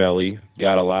underbelly,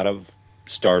 got a lot of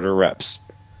starter reps.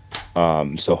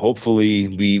 So hopefully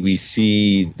we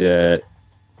see that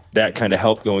kind of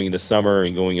help going into summer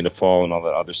and going into fall and all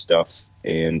that other stuff.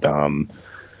 And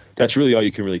that's really all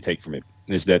you can really take from it,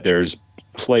 is that there's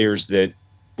players that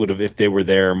would have, if they were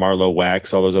there, Marlowe,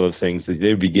 Wax, all those other things, that they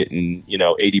would be getting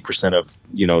 80% of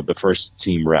the first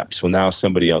team reps. Well, now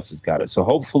somebody else has got it. So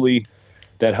hopefully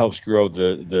that helps grow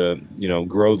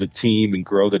grow the team and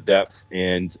grow the depth.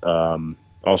 And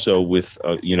also with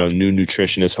new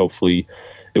nutritionists, hopefully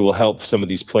it will help some of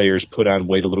these players put on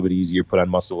weight a little bit easier, put on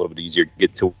muscle a little bit easier,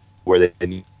 get to where they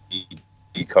need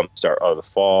to come start of the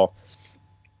fall.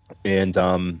 And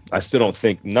I still don't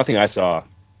think, nothing I saw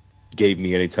gave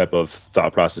me any type of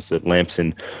thought process that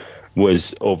Lampson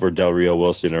was over Del Rio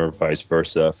Wilson or vice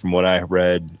versa. From what I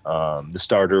read, the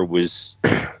starter was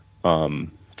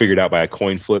figured out by a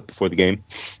coin flip before the game.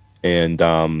 And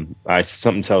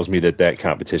something tells me that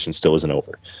competition still isn't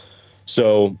over.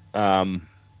 So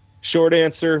short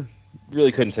answer,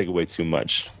 really couldn't take away too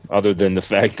much other than the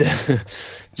fact that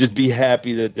just be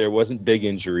happy that there wasn't big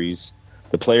injuries.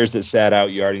 The players that sat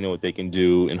out, you already know what they can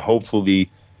do. And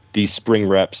hopefully these spring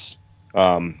reps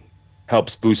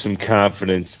helps boost some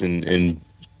confidence and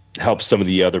help some of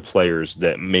the other players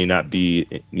that may not be,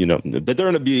 that they're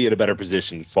going to be in a better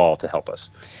position fall to help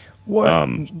us.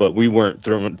 But we weren't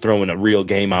throwing a real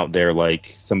game out there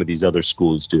like some of these other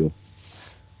schools do.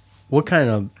 What kind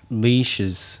of leash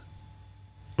is,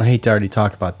 I hate to already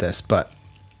talk about this, but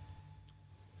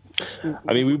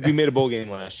I mean, we made a bowl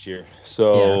game last year.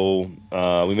 So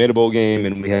we made a bowl game,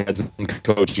 and we had some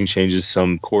coaching changes,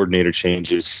 some coordinator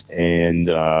changes. And,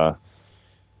 I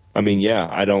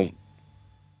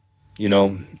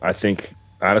think,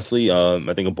 honestly,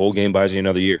 I think a bowl game buys you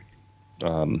another year.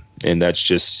 And that's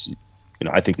just,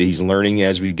 I think that he's learning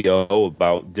as we go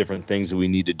about different things that we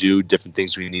need to do, different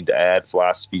things we need to add,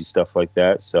 philosophies, stuff like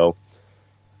that. So,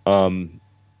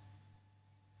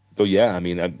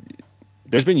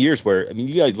 there's been years where,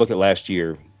 you guys look at last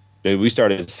year, we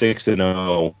started at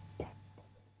 6-0,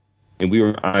 and we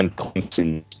were on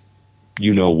Clemson,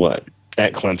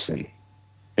 at Clemson.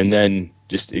 And then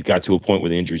just it got to a point where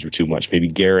the injuries were too much. Maybe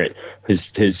Garrett,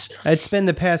 his it's been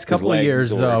the past couple of years,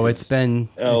 though. It's been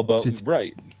elbow,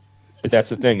 right. But that's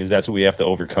the thing, is that's what we have to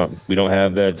overcome. We don't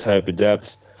have that type of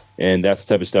depth, and that's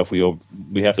the type of stuff we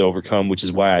have to overcome, which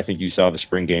is why I think you saw the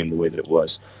spring game the way that it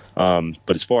was.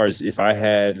 But as far as if I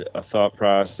had a thought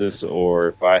process or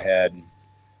if I had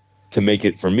to make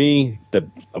it for me,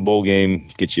 a bowl game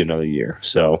gets you another year.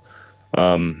 So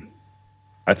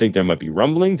I think there might be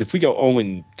rumblings. If we go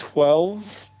 0-12,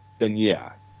 then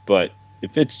yeah. But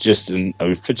if it's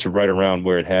if it's right around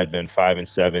where it had been,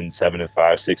 5-7, 7-5,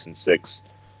 6-6,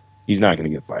 he's not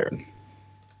going to get fired.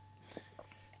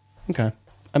 Okay.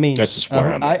 I mean, that's just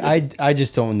where I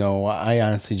just don't know. I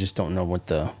honestly just don't know what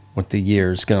the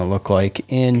year is going to look like.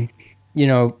 And,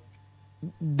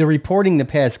 the reporting the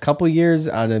past couple of years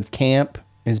out of camp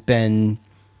has been,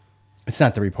 it's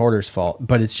not the reporter's fault,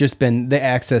 but it's just been, the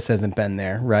access hasn't been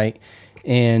there, right?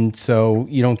 And so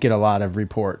you don't get a lot of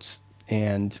reports.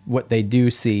 And what they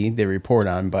do see, they report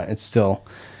on, but it's still,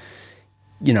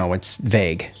 it's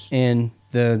vague. And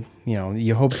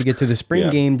you hope to get to the spring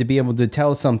game to be able to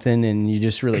tell something, and you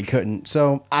just really couldn't.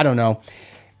 So I don't know.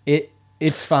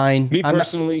 It's fine. Me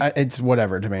personally, it's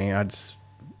whatever to me.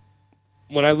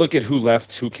 When I look at who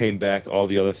left, who came back, all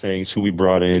the other things, who we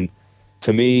brought in,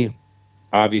 to me,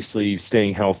 obviously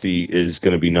staying healthy is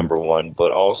going to be number one,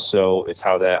 but also it's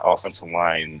how that offensive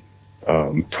line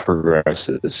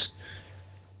progresses.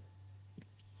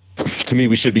 To me,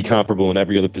 we should be comparable in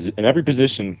every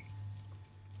position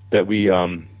that we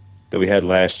had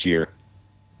last year,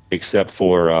 except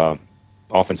for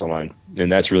offensive line,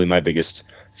 and that's really my biggest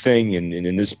thing. And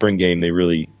in this spring game,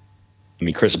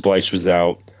 Chris Bleich was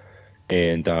out,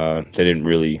 and they didn't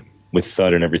really, with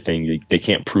Thud and everything, they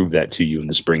can't prove that to you in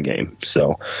the spring game.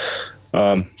 So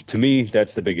to me,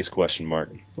 that's the biggest question mark,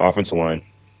 offensive line.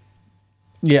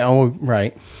 Yeah,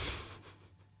 right.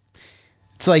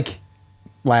 It's like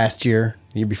last year,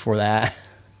 the year before that.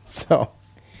 So,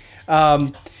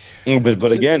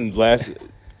 but again,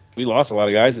 we lost a lot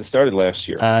of guys that started last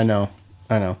year. I know.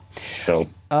 I know. So,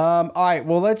 all right.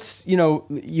 Well,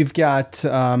 you've got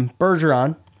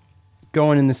Bergeron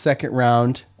going in the second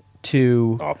round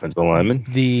to offensive lineman.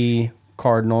 the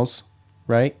Cardinals,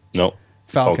 right? No.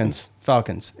 Falcons.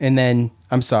 And then,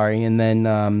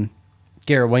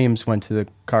 Garrett Williams went to the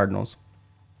Cardinals.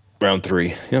 Round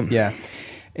 3. Yeah.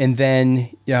 And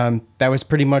then that was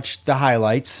pretty much the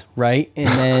highlights, right?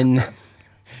 And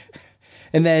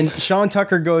then Sean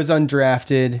Tucker goes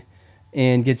undrafted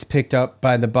and gets picked up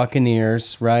by the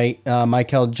Buccaneers, right?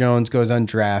 Michael Jones goes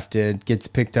undrafted, gets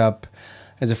picked up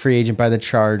as a free agent by the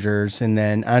Chargers. And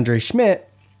then Andre Schmidt,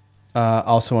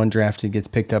 also undrafted, gets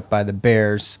picked up by the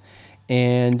Bears.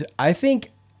 And I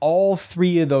think all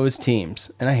 3 of those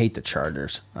teams, and I hate the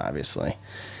Chargers, obviously,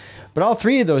 but all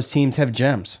 3 of those teams have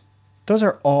gems. Those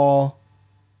are all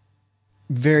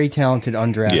very talented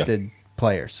undrafted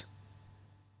players.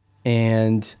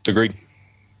 And agreed.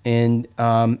 And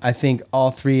I think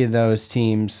all 3 of those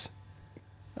teams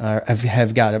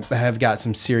have got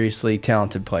some seriously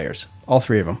talented players. All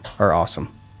 3 of them are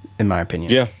awesome, in my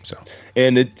opinion. Yeah. So,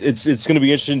 and it's going to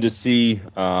be interesting to see.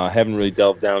 Haven't really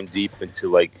delved down deep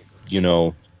into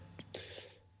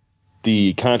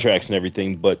the contracts and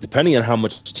everything, but depending on how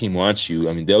much the team wants you,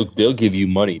 I mean, they'll give you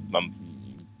money.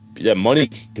 That money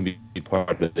can be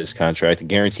part of this contract.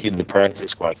 Guaranteed the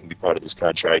practice squad can be part of this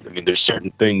contract. I mean, there's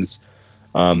certain things.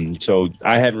 So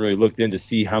I haven't really looked in to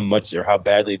see how much or how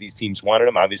badly these teams wanted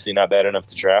them. Obviously not bad enough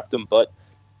to draft them, but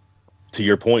to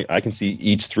your point, I can see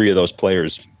each 3 of those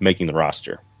players making the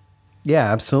roster.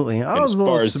 Yeah, absolutely. I was a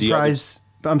little surprised.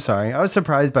 I'm sorry. I was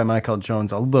surprised by Michael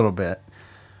Jones a little bit.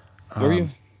 Were you?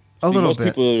 Most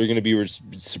people are going to be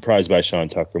surprised by Sean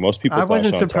Tucker. Most people. I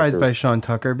wasn't surprised by Sean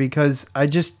Tucker because I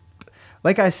just,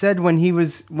 like I said, when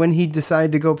he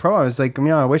decided to go pro, I was like,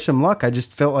 I wish him luck. I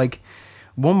just felt like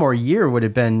one more year would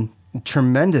have been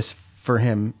tremendous for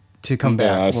him to come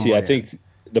back. I think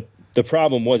the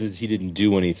problem was he didn't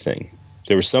do anything.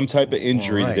 There was some type of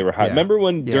injury. Right. They were high. Yeah. Remember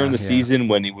when during the season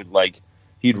when he would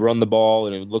he'd run the ball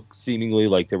and it would look seemingly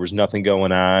like there was nothing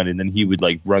going on, and then he would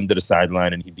run to the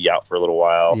sideline and he'd be out for a little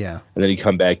while. Yeah. And then he'd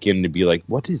come back in and be like,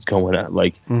 what is going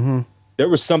on? There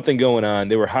was something going on.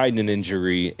 They were hiding an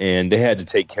injury and they had to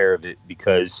take care of it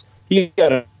because he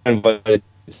got invited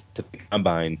to the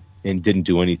combine and didn't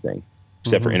do anything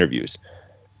except for interviews.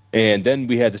 And then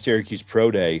we had the Syracuse Pro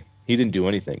Day. He didn't do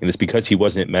anything. And it's because he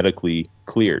wasn't medically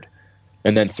cleared.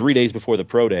 And then 3 days before the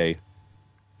pro day,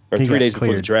 or 3 days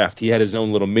before the draft, he had his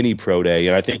own little mini pro day.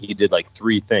 And I think he did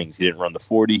 3 things. He didn't run the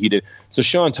 40. So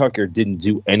Sean Tucker didn't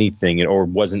do anything or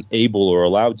wasn't able or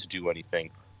allowed to do anything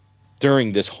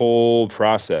during this whole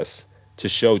process to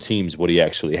show teams what he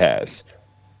actually has.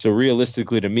 So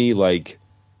realistically to me,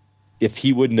 if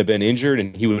he wouldn't have been injured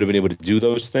and he would have been able to do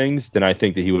those things, then I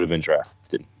think that he would have been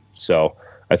drafted. So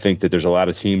I think that there's a lot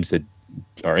of teams that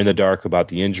are in the dark about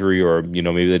the injury or,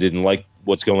 maybe they didn't like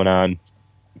what's going on.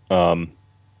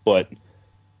 But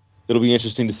it'll be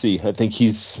interesting to see. I think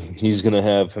he's going to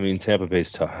have, Tampa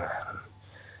Bay's tough.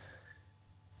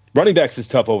 Running backs is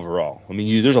tough overall.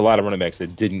 There's a lot of running backs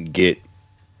that didn't get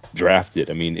drafted.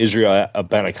 Israel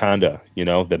Abanikanda,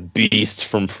 the beast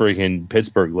from freaking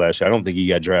Pittsburgh last year. I don't think he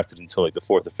got drafted until the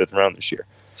 4th or 5th round this year.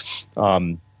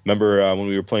 Remember when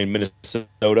we were playing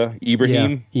Minnesota?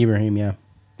 Ibrahim? Yeah, Ibrahim, yeah.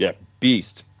 Yeah,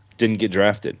 beast. Didn't get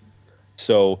drafted.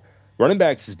 So running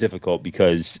backs is difficult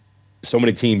because so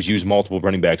many teams use multiple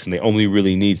running backs and they only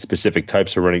really need specific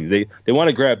types of running. They want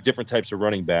to grab different types of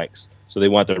running backs. So they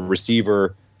want the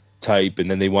receiver type and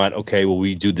then they want,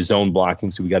 we do the zone blocking,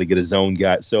 so we got to get a zone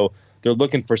guy. So they're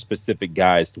looking for specific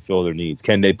guys to fill their needs.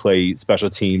 Can they play special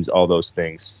teams, all those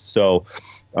things. So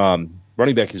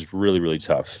running back is really, really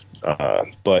tough.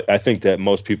 But I think that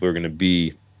most people are going to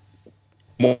be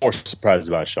more surprised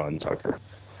about Sean Tucker.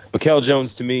 Michael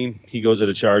Jones, to me, he goes to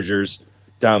the Chargers,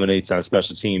 dominates on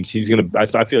special teams. I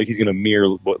feel like he's gonna mirror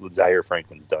what Zaire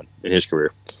Franklin's done in his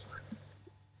career.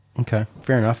 Okay,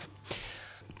 fair enough.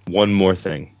 One more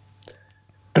thing.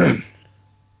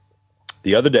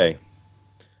 The other day,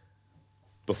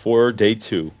 before day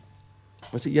 2,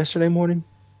 was it yesterday morning?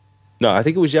 No, I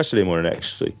think it was yesterday morning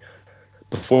actually.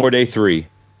 Before day 3,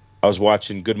 I was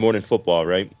watching Good Morning Football,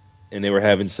 right? And they were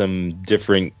having some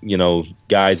different,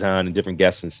 guys on and different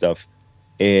guests and stuff.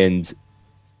 And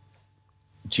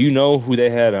do you know who they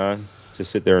had on to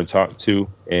sit there and talk to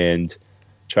and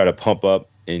try to pump up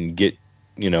and get,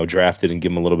 drafted and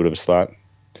give them a little bit of a slot?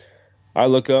 I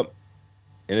look up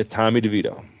and it's Tommy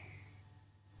DeVito.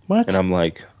 What? And I'm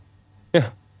like, yeah,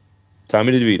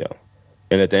 Tommy DeVito.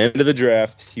 And at the end of the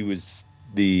draft, he was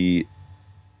the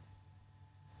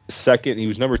second. He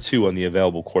was number 2 on the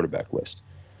available quarterback list.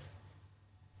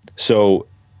 So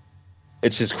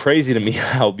it's just crazy to me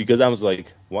how, because I was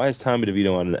like, why is Tommy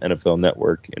DeVito on the NFL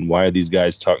Network, and why are these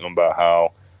guys talking about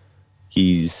how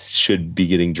he should be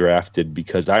getting drafted?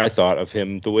 Because I thought of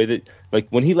him the way that, like,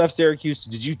 when he left Syracuse,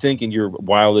 did you think in your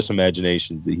wildest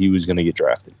imaginations that he was going to get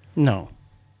drafted? No.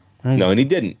 No, and he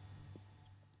didn't.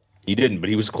 He didn't, but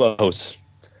he was close.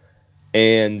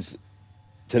 And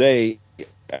today,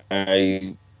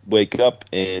 I wake up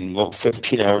and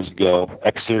 15 hours ago,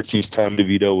 ex-Syracuse Tom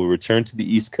DeVito will return to the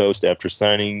East Coast after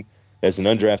signing as an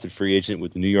undrafted free agent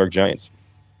with the New York Giants.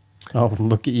 Oh,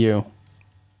 look at you.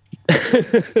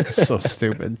 So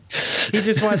stupid. He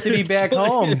just wants to be back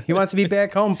home. He wants to be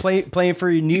back home playing for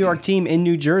your New York team in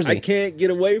New Jersey. I can't get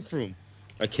away from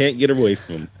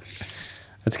him.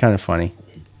 That's kind of funny.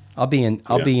 I'll be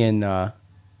in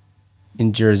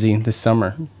Jersey this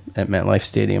summer at MetLife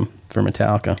Stadium for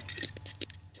Metallica.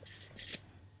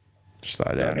 Just thought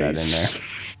I'd add that in there.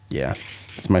 Yeah,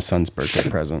 it's my son's birthday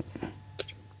present.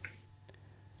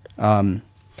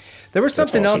 There was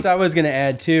something else I was going to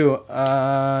add too,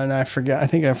 and I forgot. I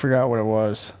think I forgot what it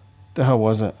was. The hell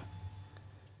was it?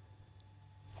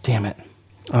 Damn it.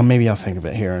 Maybe I'll think of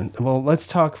it here. Well, let's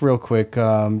talk real quick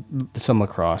some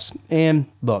lacrosse. And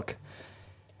look,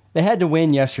 they had to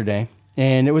win yesterday,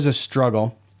 and it was a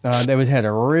struggle. They had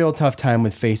a real tough time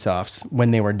with face-offs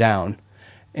when they were down.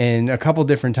 And a couple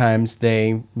different times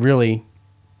they really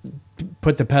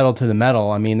put the pedal to the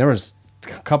metal. I mean, there was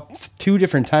two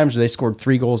different times where they scored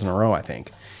 3 goals in a row, I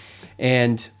think.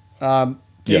 And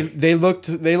they looked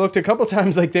a couple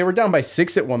times like they were down by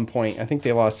 6 at one point. I think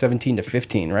they lost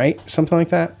 17-15, right? Something like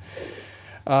that.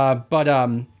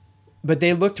 But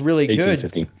they looked really good.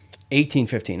 18-15.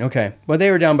 18-15. Okay. Well,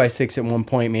 they were down by 6 at one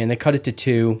point, man. They cut it to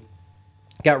 2.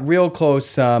 Got real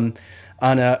close on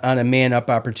a man up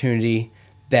opportunity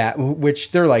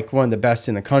which they're like one of the best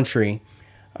in the country,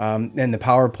 and the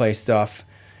power play stuff,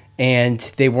 and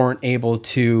they weren't able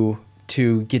to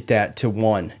get that to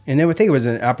 1. And I would think it was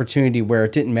an opportunity where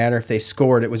it didn't matter if they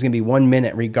scored; it was going to be 1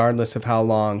 minute, regardless of how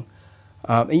long.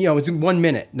 It was 1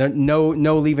 minute.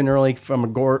 No leaving early from a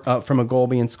goal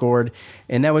being scored,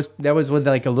 and that was with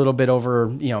like a little bit over,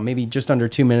 maybe just under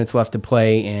 2 minutes left to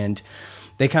play, and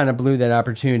they kind of blew that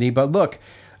opportunity. But look,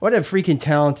 what a freaking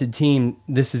talented team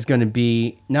this is going to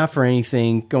be. Not for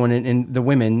anything going in, and the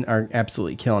women are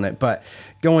absolutely killing it. But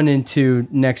going into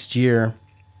next year,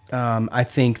 I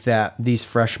think that these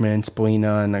freshmen,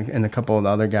 Spolina and a couple of the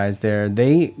other guys there,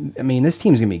 this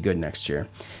team's going to be good next year.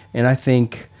 And I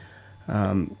think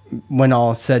when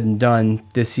all is said and done,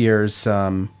 this year's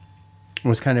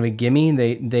was kind of a gimme.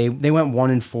 They went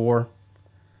 1-4,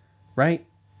 right?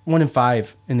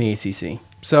 1-5 in the ACC.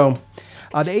 So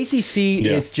the ACC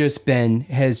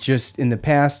has just in the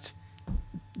past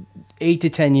 8 to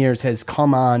 10 years has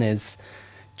come on as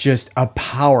just a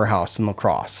powerhouse in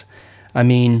lacrosse. I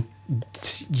mean,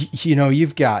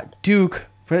 you've got Duke,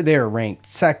 they're ranked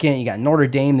second. You got Notre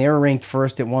Dame, they were ranked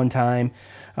first at one time.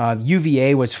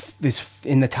 UVA is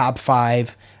in the top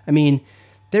 5. I mean,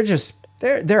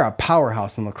 they're a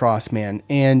powerhouse in lacrosse, man.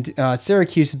 And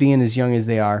Syracuse, being as young as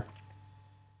they are,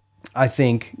 I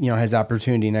think has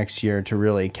opportunity next year to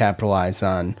really capitalize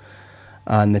on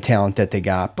the talent that they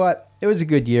got. But it was a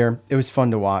good year. It was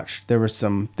fun to watch. There were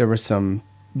some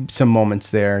moments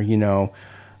there,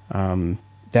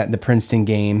 that the Princeton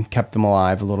game kept them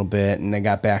alive a little bit, and they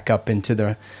got back up into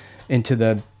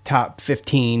the top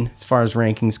 15 as far as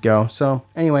rankings go. So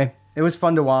anyway, it was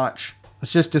fun to watch.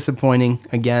 It's just disappointing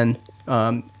again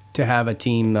to have a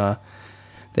team that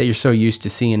you're so used to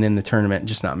seeing in the tournament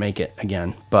just not make it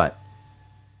again. But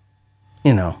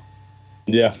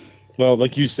yeah. Well,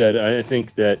 like you said, I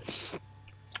think that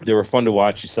they were fun to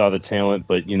watch. You saw the talent,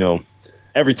 but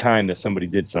every time that somebody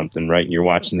did something right and you're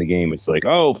watching the game, it's like,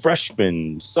 oh,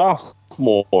 freshman,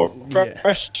 sophomore,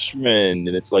 freshman.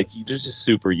 And it's like, you're just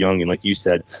super young. And like you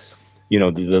said,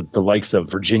 the likes of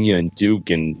Virginia and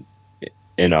Duke and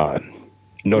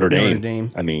Notre Dame.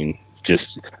 I mean,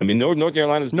 North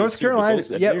Carolina's North Carolina.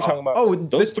 Yeah. You're talking about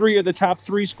those 3 are the top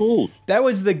 3 schools. That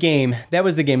was the game. It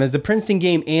was the Princeton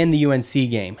game and the UNC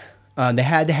game. They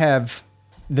had to have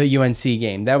the UNC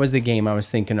game. That was the game I was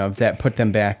thinking of that put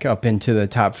them back up into the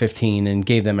top 15 and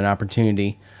gave them an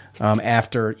opportunity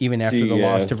after the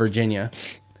loss to Virginia.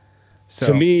 So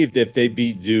to me, if they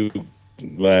beat Duke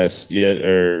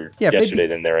yesterday,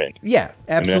 then they're in. Yeah,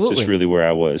 absolutely. That's just really where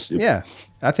I was. Yeah,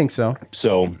 I think so.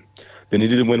 So they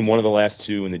needed to win one of the last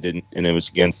 2, and they didn't. And it was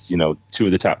against 2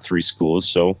 of the top 3 schools.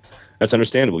 So that's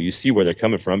understandable. You see where they're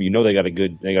coming from. They got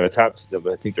a top.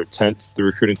 I think they're 10th. The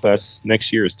recruiting class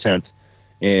next year is 10th.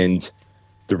 And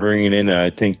they're bringing in,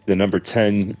 I think, the number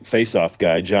 10 face-off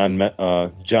guy, John Mullen,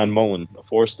 a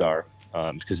 4-star.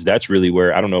 because that's really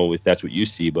where, I don't know if that's what you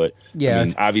see, but yeah, I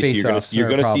mean, obviously you're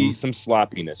gonna see some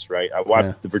sloppiness, right? I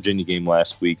watched the Virginia game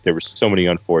last week. There were so many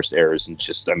unforced errors and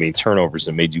just, I mean, turnovers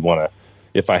that made you want to,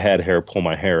 if I had hair, pull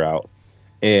my hair out.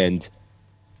 And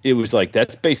it was like,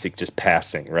 that's basic, just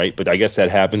passing, right? But I guess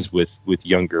that happens with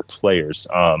younger players.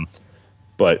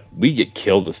 But we get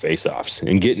killed with faceoffs,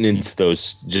 and getting into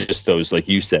those, like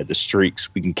you said, the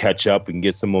streaks, we can catch up, we can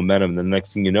get some momentum. And the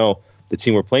next thing you know, the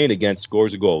team we're playing against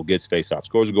scores a goal, gets faceoff,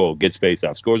 scores a goal, gets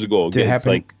faceoff, scores a goal.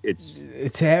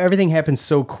 It's everything happens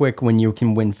so quick when you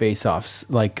can win faceoffs,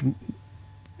 like,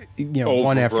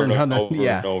 one after another,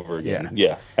 over again.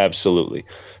 Yeah, absolutely.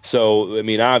 So, I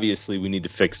mean, obviously, we need to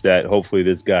fix that. Hopefully,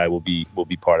 this guy will be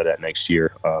part of that next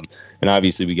year. And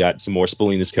obviously, we got some more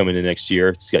Spalinas coming in next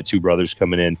year. He's got two brothers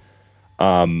coming in,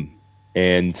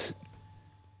 and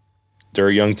they're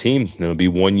a young team. It'll be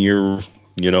 1 year,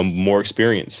 more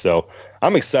experience. So,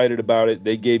 I'm excited about it.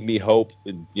 They gave me hope,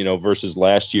 versus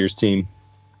last year's team.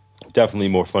 Definitely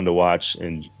more fun to watch,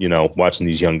 and watching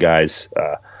these young guys.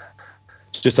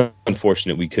 Just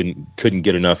unfortunate we couldn't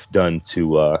get enough done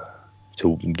to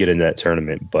get into that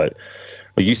tournament. But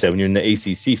like you said, when you're in the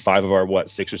ACC, 5 of our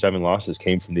 6 or 7 losses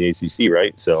came from the ACC,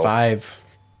 right? So 5.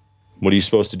 What are you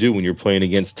supposed to do when you're playing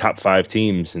against top 5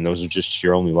 teams and those are just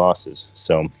your only losses?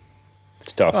 So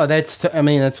it's tough. Oh, that's what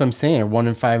I'm saying.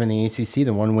 1-5 in the ACC.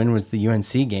 The one win was the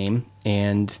UNC game,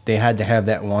 and they had to have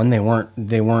that one. They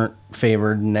weren't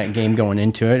favored in that game going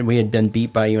into it. We had been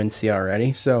beat by UNC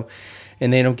already, so.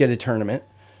 And they don't get a tournament.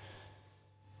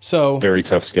 So very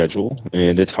tough schedule,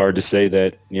 and it's hard to say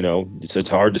that it's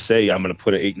hard to say I'm going to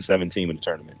put an 8-7 team in a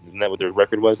tournament. Isn't that what their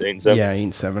record was? 8-7. Yeah,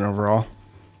 8-7 overall.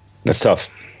 That's tough.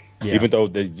 Yeah. Even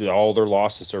though all their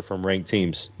losses are from ranked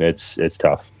teams, it's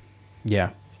tough.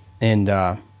 Yeah, and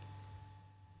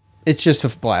it's just a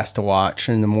blast to watch.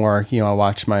 And the more I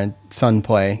watch my son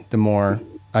play, the more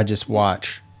I just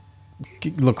watch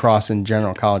lacrosse in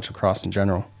general, college lacrosse in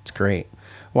general. It's great.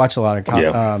 Watch a lot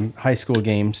of high school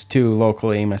games too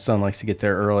locally. My son likes to get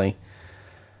there early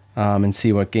and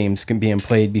see what games can be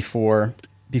played before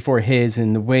his,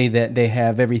 and the way that they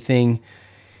have everything,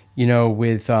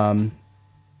 with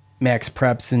Max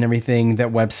Preps and everything, that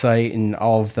website and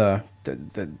all of the I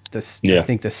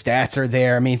think the stats are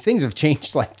there. I mean, things have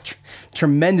changed like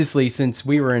tremendously since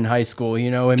we were in high school.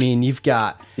 You've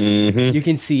got you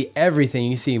can see everything.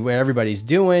 You see what everybody's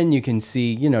doing. You can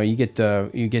see, you get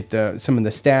the some of the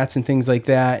stats and things like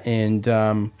that. And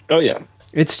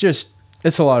it's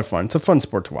a lot of fun. It's a fun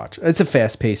sport to watch. It's a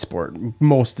fast paced sport.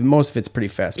 Most of it's pretty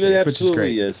fast paced, which is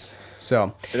great. It absolutely is.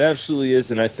 So it absolutely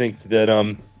is, and I think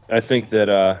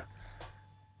that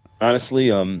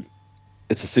honestly,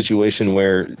 it's a situation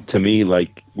where, to me,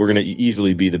 like, we're going to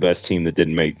easily be the best team that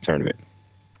didn't make the tournament.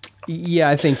 Yeah,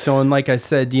 I think so. And like I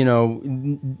said, they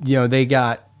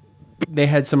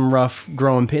had some rough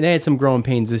growing pains. They had some growing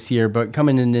pains this year, but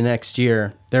coming into next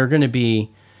year,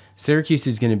 Syracuse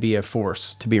is going to be a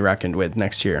force to be reckoned with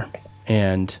next year.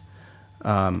 And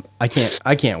I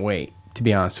can't wait, to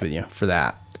be honest with you, for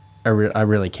that. I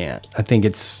really can't. I think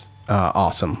it's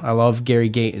awesome. I love Gary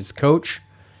Gate as coach,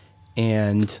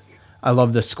 and I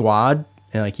love the squad,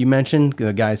 and like you mentioned,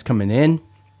 the guys coming in,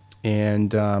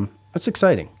 and it's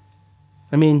exciting.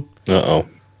 I mean, oh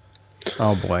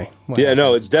boy, yeah,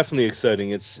 no, it's definitely exciting.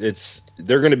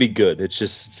 They're going to be good. It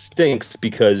just stinks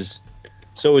because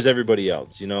so is everybody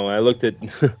else. I looked at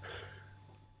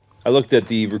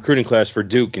the recruiting class for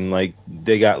Duke, and like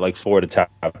they got like 4 of the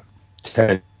top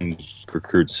 10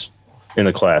 recruits in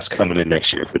the class coming in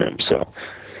next year for them. So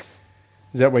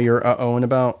is that what you're owing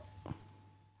about?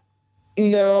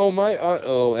 No, my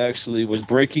actually was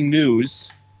breaking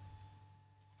news.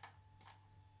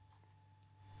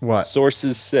 What?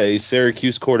 Sources say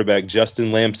Syracuse quarterback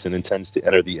Justin Lamson intends to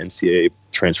enter the NCAA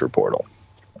transfer portal.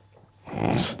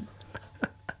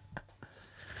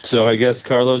 So I guess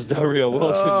Carlos Del Rio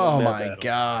Wilson. Oh my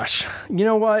gosh! You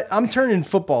know what? I'm turning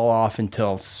football off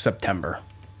until September.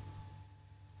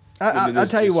 I'll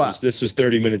tell you what. This was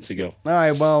 30 minutes ago. All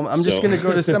right. Well, I'm just gonna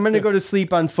go to. I'm gonna go to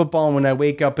sleep on football, and when I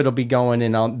wake up, it'll be going,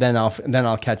 and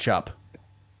I'll catch up.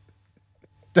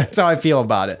 That's how I feel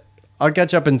about it. I'll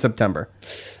catch up in September.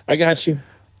 I got you.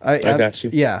 I got you.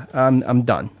 Yeah. I'm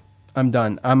done.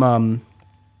 I'm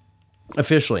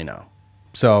officially now.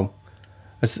 So,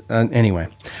 anyway.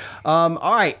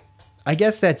 All right. I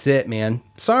guess that's it, man.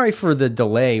 Sorry for the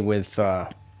delay with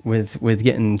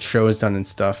getting shows done and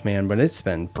stuff, man, but it's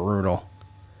been brutal.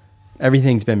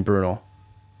 Everything's been brutal.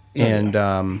 And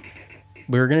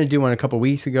we were going to do one a couple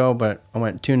weeks ago, but I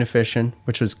went tuna fishing,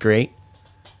 which was great.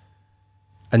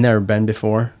 I've never been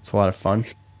before. It's a lot of fun.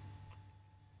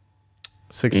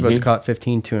 6 of us caught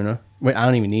 15 tuna. Wait, I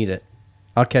don't even need it.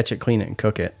 I'll catch it, clean it, and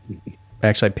cook it.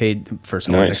 Actually, I paid for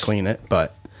someone to clean it,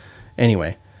 but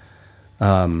anyway,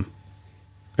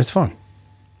 it's fun.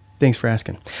 Thanks for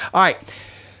asking. All right,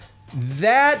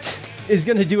 that is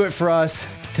going to do it for us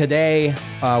today.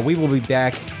 We will be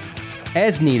back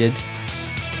as needed,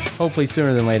 hopefully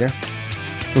sooner than later.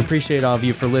 We appreciate all of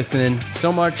you for listening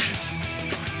so much.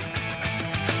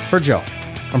 For Joe,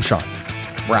 I'm Sean.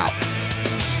 We're out.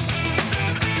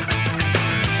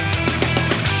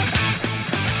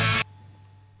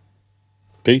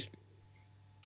 Peace.